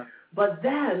eating. But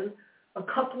then a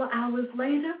couple of hours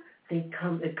later, it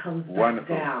comes back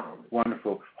down.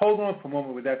 Wonderful. Hold on for a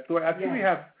moment with that story. I think we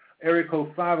have area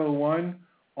code 501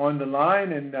 on the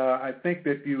line, and I think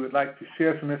that you would like to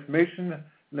share some information.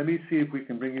 Let me see if we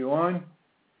can bring you on.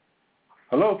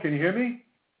 Hello, can you hear me?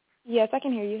 Yes, I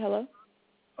can hear you. Hello.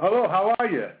 Hello, how are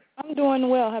you? I'm doing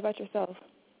well. How about yourself?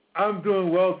 I'm doing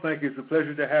well, thank you. It's a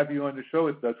pleasure to have you on the show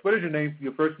with us. What is your name?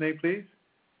 Your first name, please?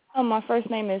 My first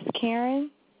name is Karen.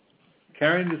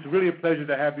 Karen, it's really a pleasure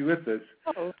to have you with us.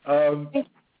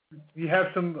 You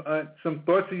have some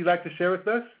thoughts that you'd like to share with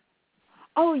us?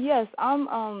 Oh, yes. I'm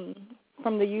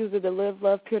from the user, the Live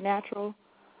Love Pure Natural.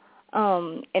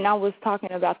 And I was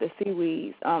talking about the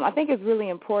seaweeds. I think it's really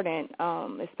important,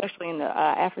 especially in the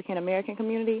African American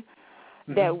community,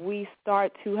 that we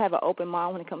start to have an open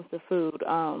mind when it comes to food.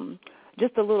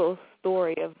 Just a little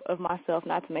story of myself,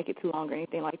 not to make it too long or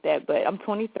anything like that, but I'm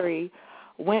 23,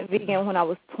 went vegan when I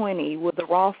was 20, was a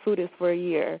raw foodist for a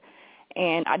year,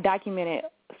 and I documented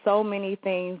so many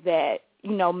things that,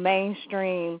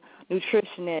 mainstream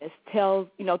nutritionists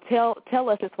tell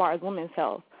us as far as women's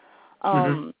health.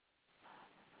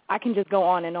 I can just go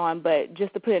on, but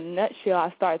just to put it in a nutshell,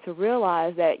 I started to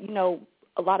realize that,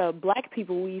 a lot of black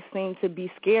people, we seem to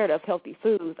be scared of healthy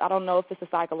foods. I don't know if it's a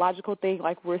psychological thing,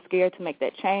 like we're scared to make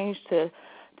that change, to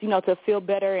feel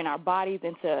better in our bodies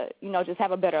and to, just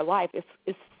have a better life.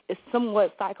 It's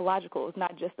somewhat psychological. It's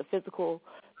not just the physical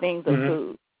things of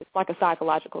food. It's like a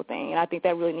psychological thing, and I think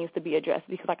that really needs to be addressed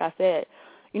because, like I said,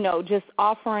 just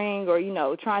offering or,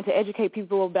 trying to educate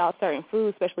people about certain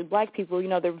foods, especially black people,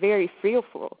 they're very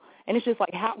fearful. And it's just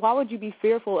like, why would you be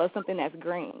fearful of something that's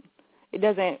green? It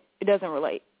doesn't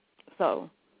relate. So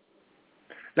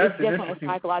it's definitely a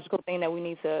psychological thing that we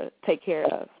need to take care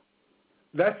of.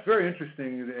 That's very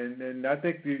interesting, and I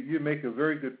think you make a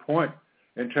very good point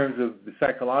in terms of the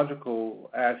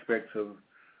psychological aspects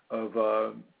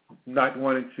of not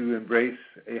wanting to embrace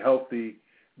a healthy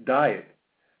diet.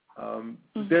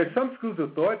 There are some schools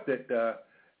of thought that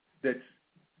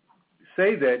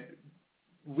say that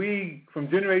we, from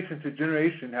generation to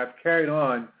generation, have carried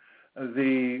on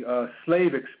the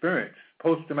slave experience,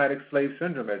 post-traumatic slave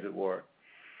syndrome, as it were,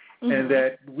 and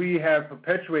that we have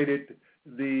perpetuated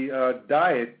the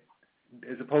diet,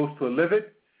 as opposed to a live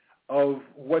it, of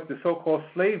what the so-called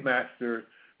slave master,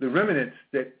 the remnants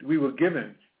that we were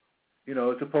given,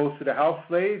 as opposed to the house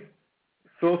slave,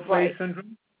 full slave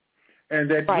syndrome, and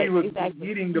that we were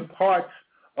eating the parts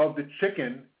of the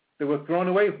chicken that were thrown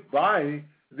away by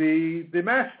the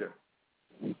master,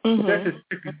 such as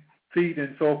chicken feet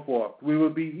and so forth. We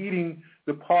would be eating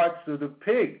the parts of the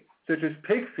pig, such as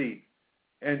pig feet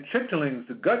and chitterlings,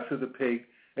 the guts of the pig,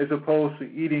 as opposed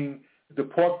to eating the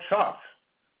pork chops,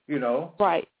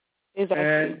 Right,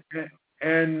 exactly.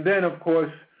 And then, of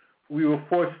course, we were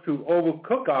forced to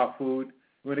overcook our food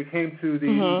when it came to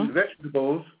the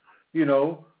vegetables.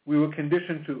 We were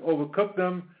conditioned to overcook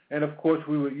them, and, of course,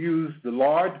 we would use the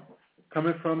lard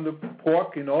coming from the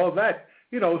pork and all that.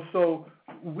 So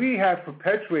we have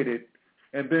perpetuated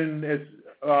and been, as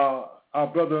our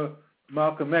brother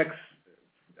Malcolm X,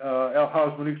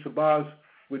 El-Haj Malik Shabazz,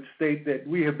 would state, that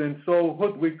we have been so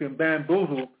hoodwinked and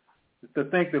bamboozled to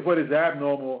think that what is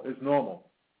abnormal is normal.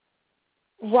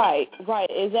 Right,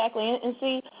 exactly. And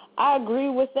see, I agree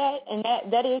with that, and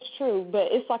that is true, but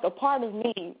it's like a part of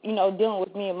me, dealing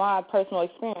with me and my personal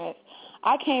experience.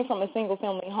 I came from a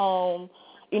single-family home,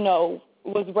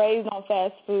 was raised on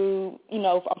fast food,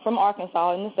 from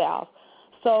Arkansas in the South.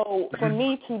 So for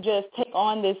me to just take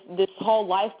on this whole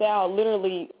lifestyle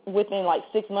literally within like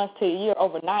 6 months to a year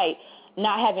overnight,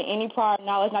 not having any prior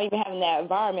knowledge, not even having that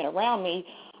environment around me,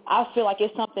 I feel like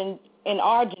it's something in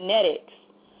our genetics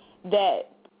that,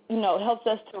 helps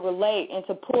us to relate and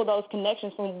to pull those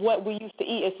connections from what we used to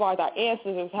eat as far as our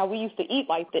ancestors, how we used to eat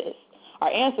like this. Our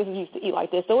ancestors used to eat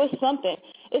like this. So it's something.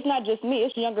 It's not just me.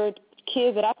 It's younger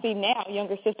kids that I see now,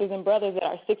 younger sisters and brothers that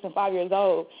are 6 and 5 years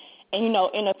old, and,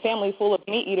 in a family full of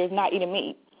meat eaters not eating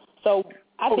meat. So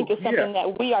I think it's something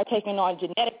that we are taking on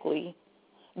genetically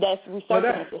that's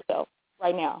resurfacing itself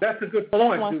right now. That's a good point. So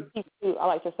that's one piece, too, I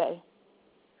like to say.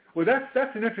 Well,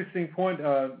 that's an interesting point,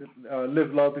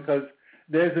 Live Love, because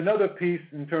there's another piece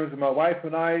in terms of my wife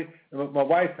and I. My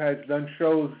wife has done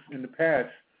shows in the past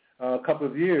a couple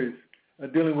of years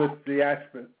dealing with the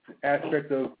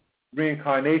aspect of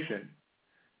reincarnation,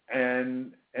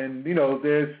 and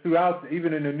there's throughout,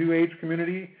 even in the New Age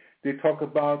community, they talk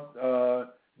about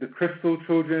the crystal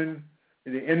children,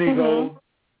 the indigo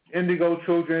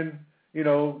children.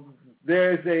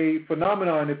 There's a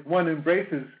phenomenon, if one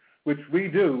embraces, which we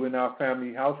do in our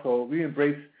family household, we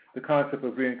embrace the concept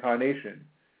of reincarnation.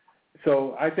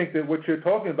 So I think that what you're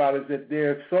talking about is that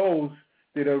there are souls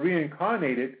that are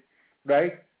reincarnated,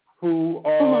 right, who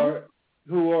are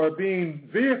being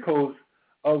vehicles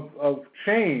of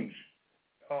change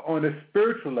on a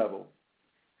spiritual level.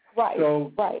 Right,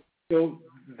 So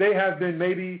they have been,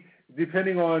 maybe,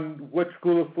 depending on what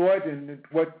school of thought and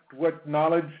what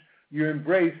knowledge you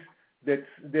embrace, that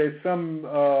there's some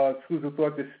schools of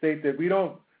thought that state that we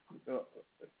don't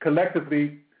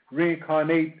collectively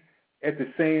reincarnate at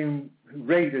the same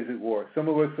rate, as it were. Some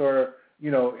of us are,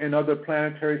 in other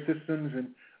planetary systems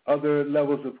and other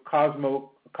levels of cosmic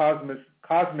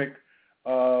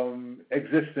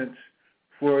existence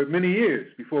for many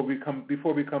years before we come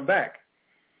back.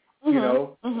 you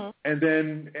know. And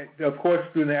then, of course,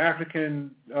 through the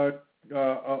African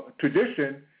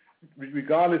tradition,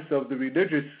 regardless of the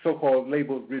religious, so-called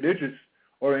labeled religious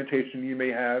orientation you may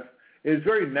have, it's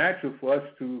very natural for us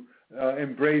to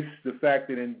embrace the fact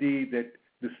that indeed that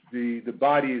the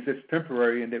body is just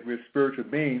temporary and that we're spiritual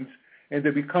beings, and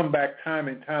that we come back time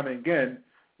and time again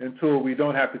until we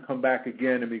don't have to come back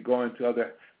again and we go into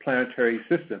other planetary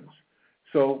systems.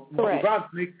 So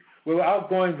without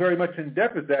going very much in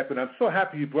depth with that, but I'm so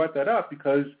happy you brought that up,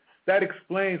 because that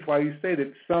explains why you say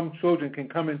that some children can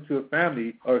come into a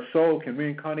family, or a soul can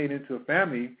reincarnate into a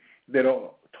family that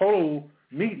are total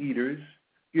meat eaters,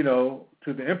 you know,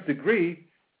 to the nth degree,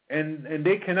 and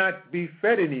they cannot be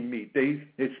fed any meat. They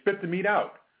spit the meat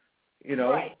out, you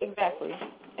know. Right, exactly.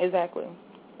 And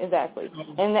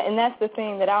that's the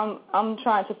thing that I'm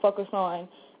trying to focus on,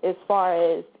 as far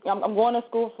as I'm going to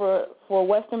school for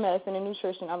Western medicine and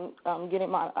nutrition. I'm getting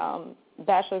my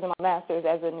bachelor's and my master's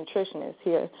as a nutritionist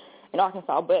here in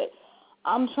Arkansas. But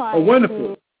I'm trying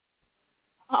wonderful.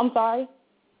 I'm sorry?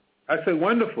 I said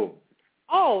wonderful.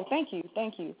 Oh, thank you.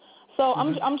 So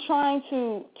I'm trying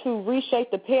to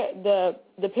reshape the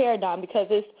paradigm, because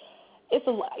it's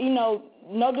a, you know,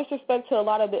 no disrespect to a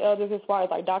lot of the elders as far as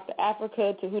like Dr.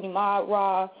 Africa, Tahuti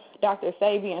Ra, Dr.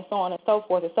 Sabi, and so on and so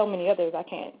forth, and so many others I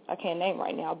can't name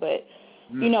right now. But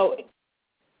you know,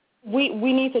 we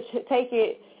need to take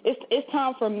it. It's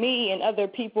time for me and other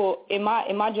people in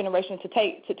my generation to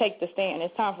take the stand.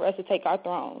 It's time for us to take our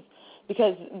thrones,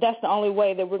 because that's the only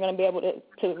way that we're going to be able to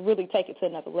really take it to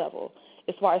another level.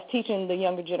 As far as teaching the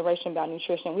younger generation about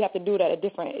nutrition, we have to do it at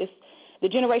the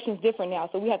generation's different now,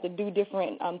 so we have to do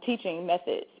different teaching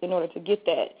methods in order to get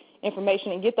that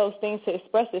information and get those things to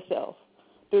express itself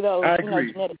through those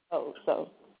genetic codes.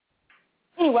 So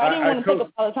anyway, I didn't want to take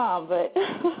up all the time, but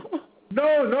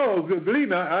No, believe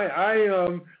me,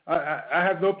 I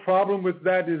have no problem with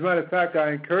that. As a matter of fact,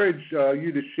 I encourage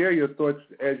you to share your thoughts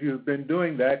as you've been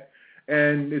doing that,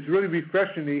 and it's really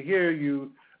refreshing to hear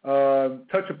you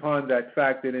touch upon that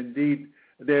fact that indeed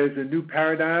there's a new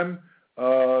paradigm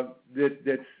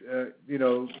that's you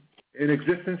know, in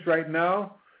existence right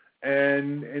now,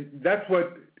 and that's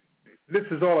what this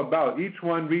is all about. Each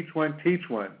one, reach one, teach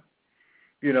one.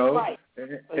 You know, right.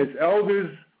 As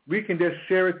elders, we can just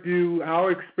share with you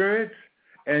our experience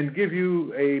and give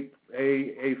you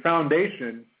a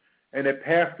foundation and a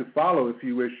path to follow if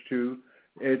you wish to,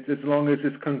 as long as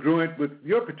it's congruent with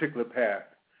your particular path.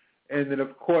 And then,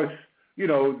 of course, you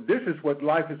know, this is what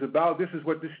life is about. This is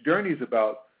what this journey is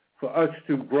about, for us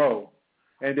to grow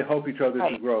and to help each other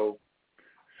to grow.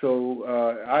 So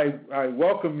I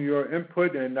welcome your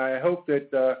input, and I hope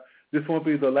that this won't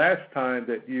be the last time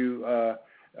that you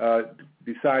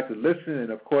decide to listen, and,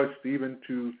 of course, even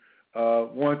to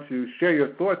want to share your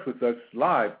thoughts with us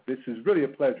live. This is really a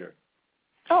pleasure.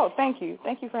 Oh, thank you.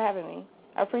 Thank you for having me.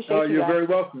 I appreciate you You're guys. very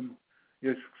welcome.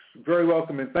 You're very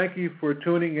welcome, and thank you for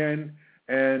tuning in,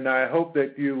 and I hope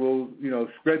that you will, you know,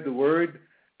 spread the word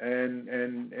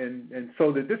and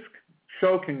so that this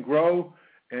show can grow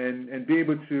and be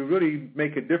able to really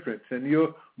make a difference. And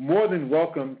you're more than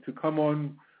welcome to come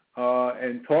on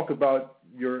and talk about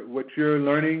what you're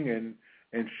learning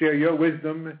and share your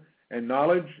wisdom and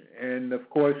knowledge. And, of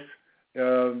course,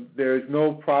 there is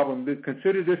no problem.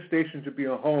 Consider this station to be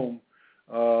a home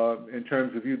in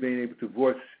terms of you being able to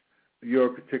voice your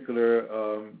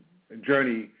particular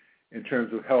journey in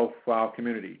terms of health for our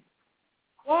community.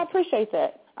 Well, I appreciate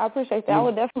that. I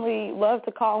would definitely love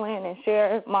to call in and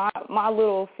share my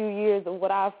little few years of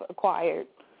what I've acquired.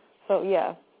 So,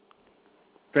 yeah.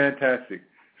 Fantastic.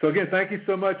 So, again, thank you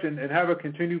so much, and have a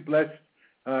continued blessed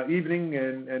evening,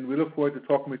 and we look forward to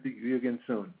talking with you again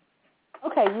soon.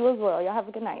 Okay, you as well. Y'all have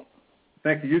a good night.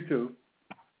 Thank you. You too.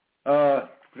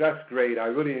 That's great. I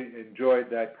really enjoyed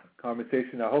that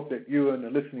conversation. I hope that you and the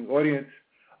listening audience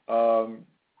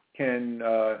can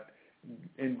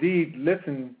indeed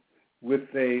listen with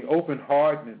an open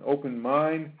heart and an open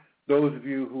mind. Those of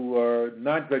you who are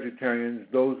not vegetarians,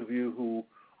 those of you who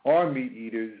are meat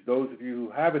eaters, those of you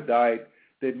who have a diet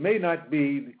that may not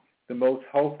be the most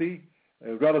healthy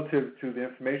relative to the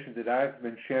information that I've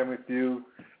been sharing with you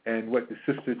and what the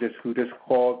sister who just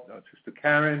called, Sister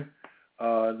Karen,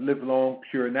 Live Long,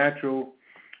 Pure Natural.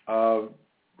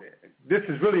 This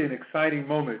is really an exciting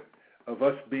moment of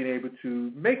us being able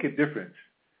to make a difference.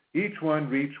 Each one,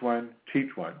 reach one, teach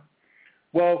one.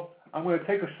 Well, I'm going to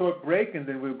take a short break, and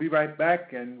then we'll be right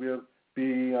back, and we'll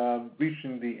be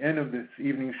reaching the end of this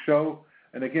evening's show.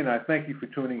 And again, I thank you for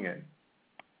tuning in.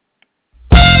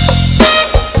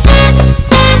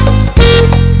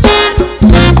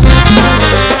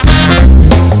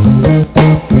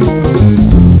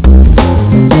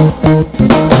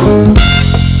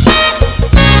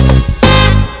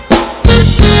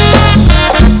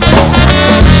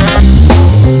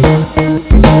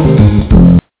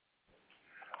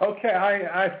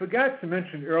 I forgot to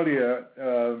mention earlier,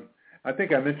 I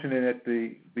think I mentioned it at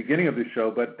the beginning of the show,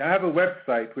 but I have a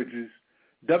website which is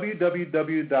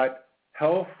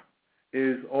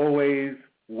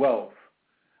www.healthisalwayswealth.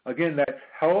 Again, that's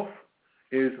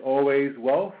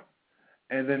healthisalwayswealth.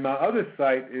 And then my other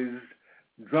site is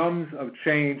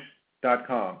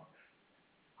drumsofchange.com.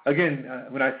 Again,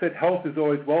 when I said health is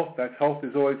always wealth, that's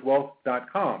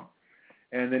healthisalwayswealth.com.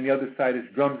 And then the other site is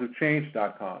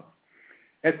drumsofchange.com.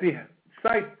 At the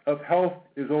site of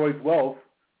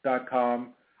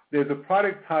healthisalwayswealth.com, there's a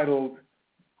product titled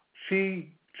Cheia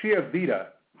Vida,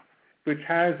 which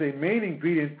has a main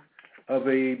ingredient of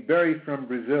a berry from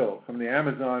Brazil, from the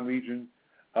Amazon region,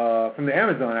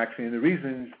 actually, in the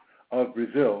regions of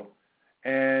Brazil.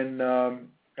 And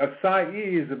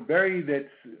Açaí is a berry that's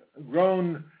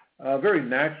grown very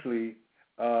naturally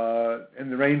in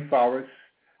the rainforest,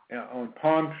 on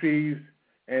palm trees,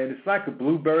 and it's like a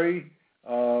blueberry,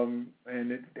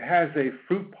 and it has a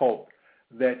fruit pulp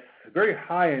that's very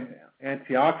high in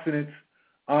antioxidants,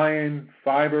 iron,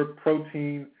 fiber,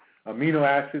 protein, amino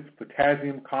acids,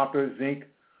 potassium, copper, zinc,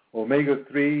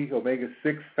 omega-3,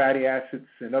 omega-6 fatty acids,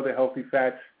 and other healthy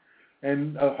fats,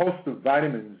 and a host of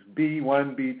vitamins,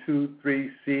 B1, B2,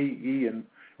 3, C, E, and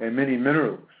many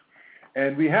minerals.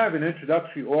 And we have an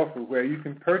introductory offer where you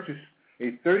can purchase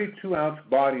a 32-ounce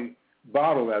bottle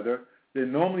that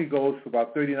normally goes for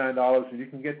about $39, and you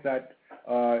can get that,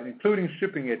 including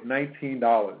shipping, at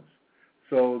 $19.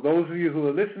 So those of you who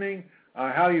are listening, I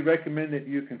highly recommend that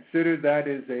you consider that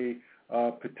as a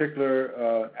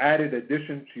particular added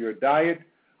addition to your diet,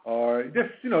 or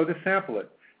just sample it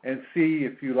and see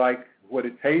if you like what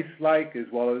it tastes like, as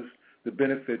well as the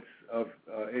benefits of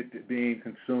it being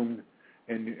consumed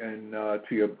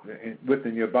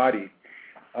within your body.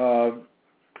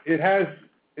 It has,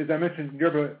 as I mentioned,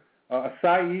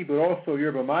 Acai, but also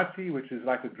Yerba Mate, which is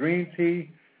like a green tea.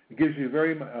 It gives you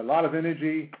a lot of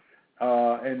energy.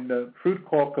 And a fruit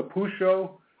called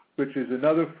Capuacu, which is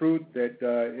another fruit that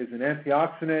is an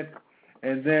antioxidant.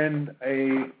 And then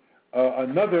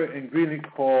another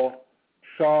ingredient called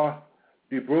Char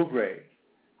de Bugre,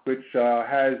 which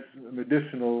has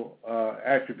medicinal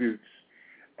attributes.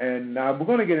 And we're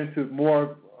going to get into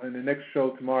more in the next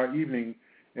show tomorrow evening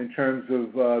in terms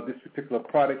of this particular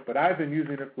product, but I've been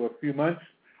using it for a few months,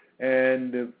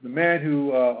 and the man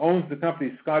who owns the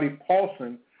company, Scotty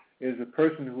Paulson, is a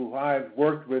person who I've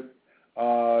worked with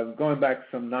going back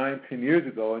some 9-10 years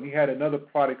ago, and he had another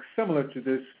product similar to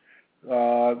this,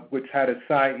 which had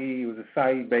Açaí. It was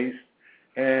Açaí-based,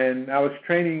 and I was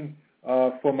training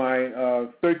for my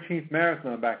 13th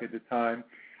marathon back at the time,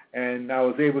 and I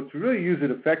was able to really use it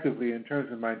effectively in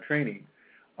terms of my training.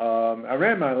 I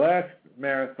ran my last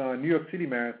marathon, New York City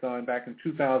Marathon, back in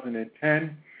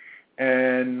 2010,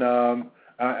 and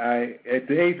I at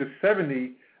the age of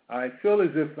 70, I feel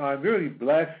as if I'm really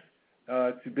blessed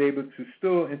to be able to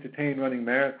still entertain running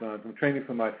marathons. I'm training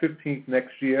for my 15th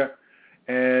next year,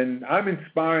 and I'm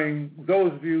inspiring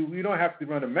those of you. You don't have to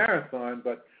run a marathon,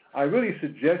 but I really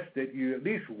suggest that you at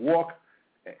least walk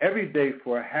every day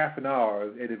for a half an hour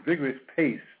at a vigorous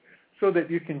pace, so that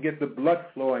you can get the blood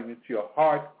flowing into your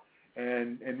heart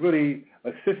and really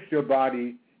assist your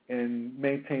body in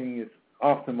maintaining its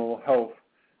optimal health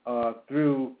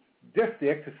through just the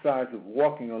exercise of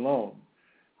walking alone.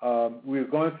 We're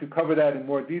going to cover that in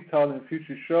more detail in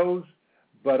future shows,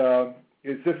 but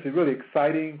it's just really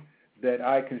exciting that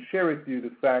I can share with you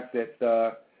the fact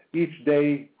that each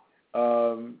day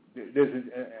there's an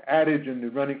adage in the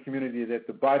running community that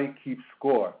the body keeps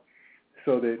score,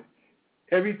 so that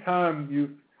every time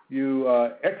you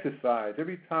exercise,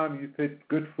 every time you put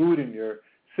good food in your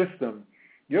system,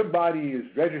 your body is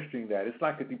registering that. It's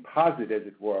like a deposit, as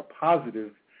it were, a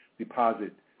positive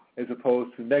deposit, as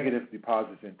opposed to negative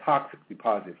deposits and toxic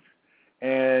deposits.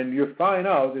 And you'll find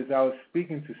out, as I was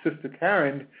speaking to Sister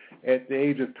Karen at the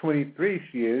age of 23,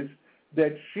 she is,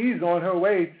 that she's on her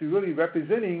way to really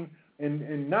representing,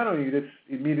 in not only this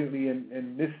immediately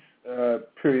in this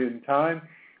period in time,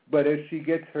 but as she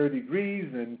gets her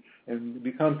degrees and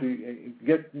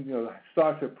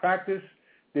starts her practice,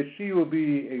 that she will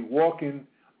be a walking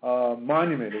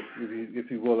monument, if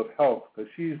you will, of health, because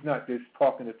she's not just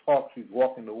talking the talk, she's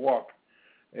walking the walk.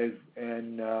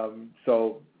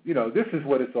 So this is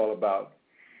what it's all about.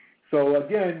 So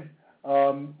again,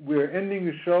 we're ending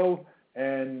the show,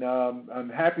 and I'm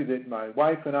happy that my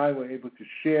wife and I were able to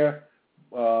share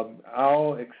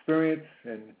our experience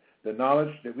and the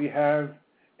knowledge that we have.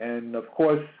 And of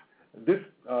course, this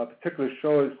particular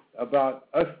show is about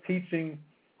us teaching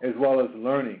as well as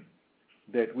learning,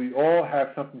 that we all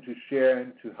have something to share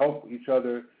and to help each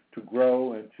other to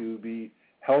grow and to be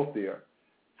healthier.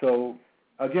 So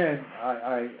again,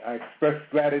 I express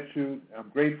gratitude. I'm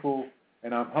grateful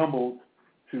and I'm humbled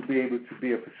to be able to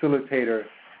be a facilitator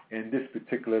in this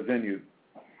particular venue.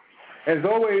 As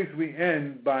always, we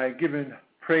end by giving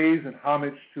praise and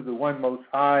homage to the One Most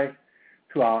High,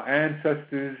 to our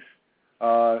ancestors,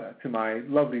 to my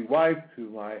lovely wife, to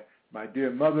my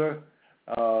dear mother,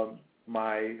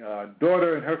 my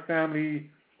daughter and her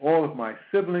family, all of my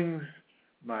siblings,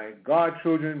 my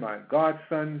godchildren, my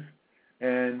godsons,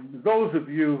 and those of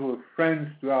you who are friends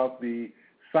throughout the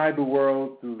cyber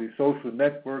world, through the social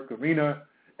network arena,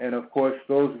 and of course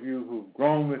those of you who've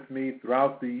grown with me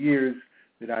throughout the years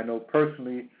that I know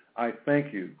personally, I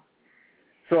thank you.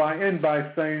 So I end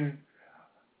by saying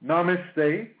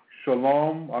Namaste,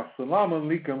 Shalom, Assalamu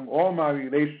Alaikum, all my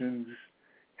relations,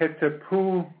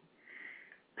 Hetepu,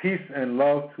 peace and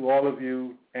love to all of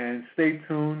you, and stay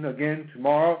tuned again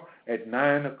tomorrow at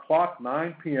 9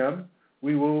 p.m.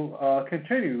 We will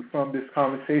continue from this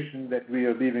conversation that we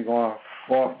are leaving off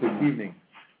this evening.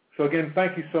 So again,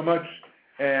 thank you so much,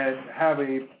 and have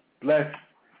a blessed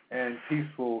and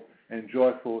peaceful and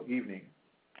joyful evening.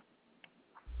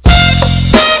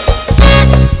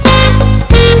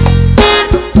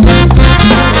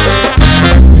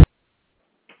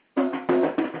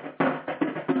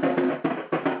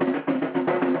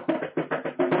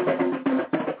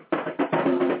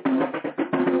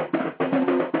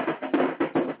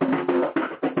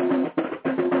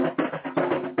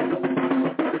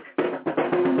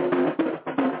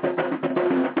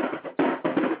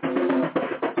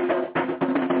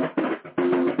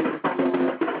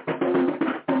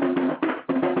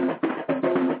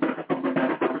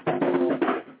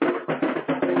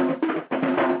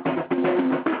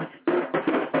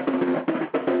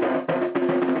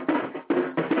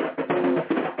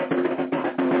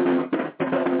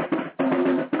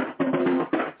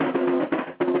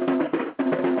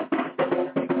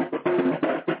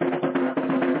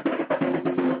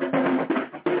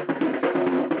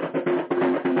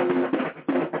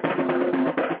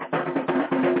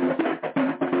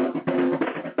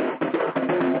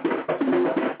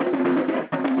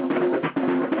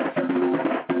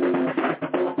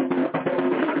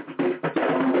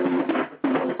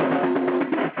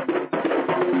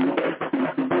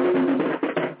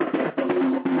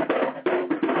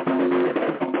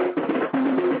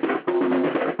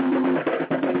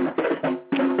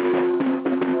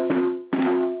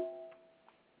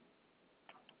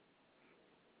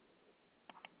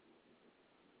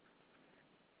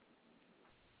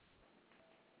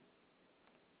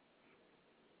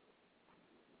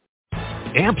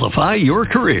 Amplify your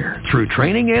career through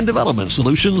training and development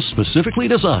solutions specifically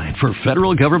designed for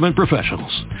federal government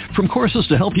professionals. From courses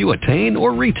to help you attain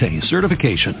or retain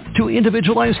certification, to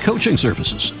individualized coaching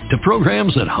services, to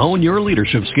programs that hone your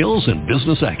leadership skills and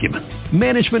business acumen,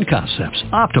 Management Concepts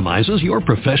optimizes your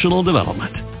professional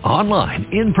development. Online,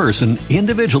 in person,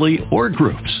 individually, or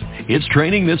groups, it's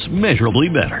training that's measurably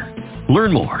better.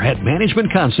 Learn more at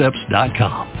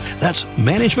managementconcepts.com. That's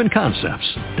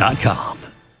managementconcepts.com.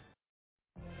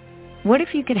 What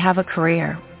if you could have a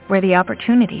career where the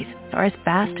opportunities are as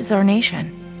vast as our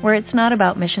nation, where it's not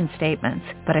about mission statements,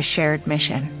 but a shared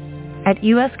mission? At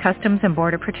U.S. Customs and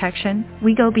Border Protection,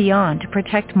 we go beyond to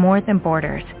protect more than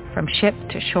borders. From ship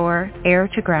to shore, air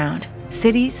to ground,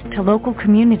 cities to local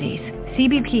communities,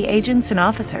 CBP agents and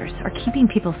officers are keeping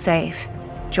people safe.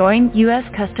 Join U.S.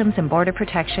 Customs and Border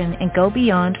Protection and go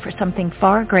beyond for something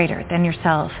far greater than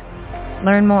yourself.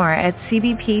 Learn more at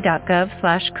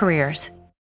cbp.gov/careers.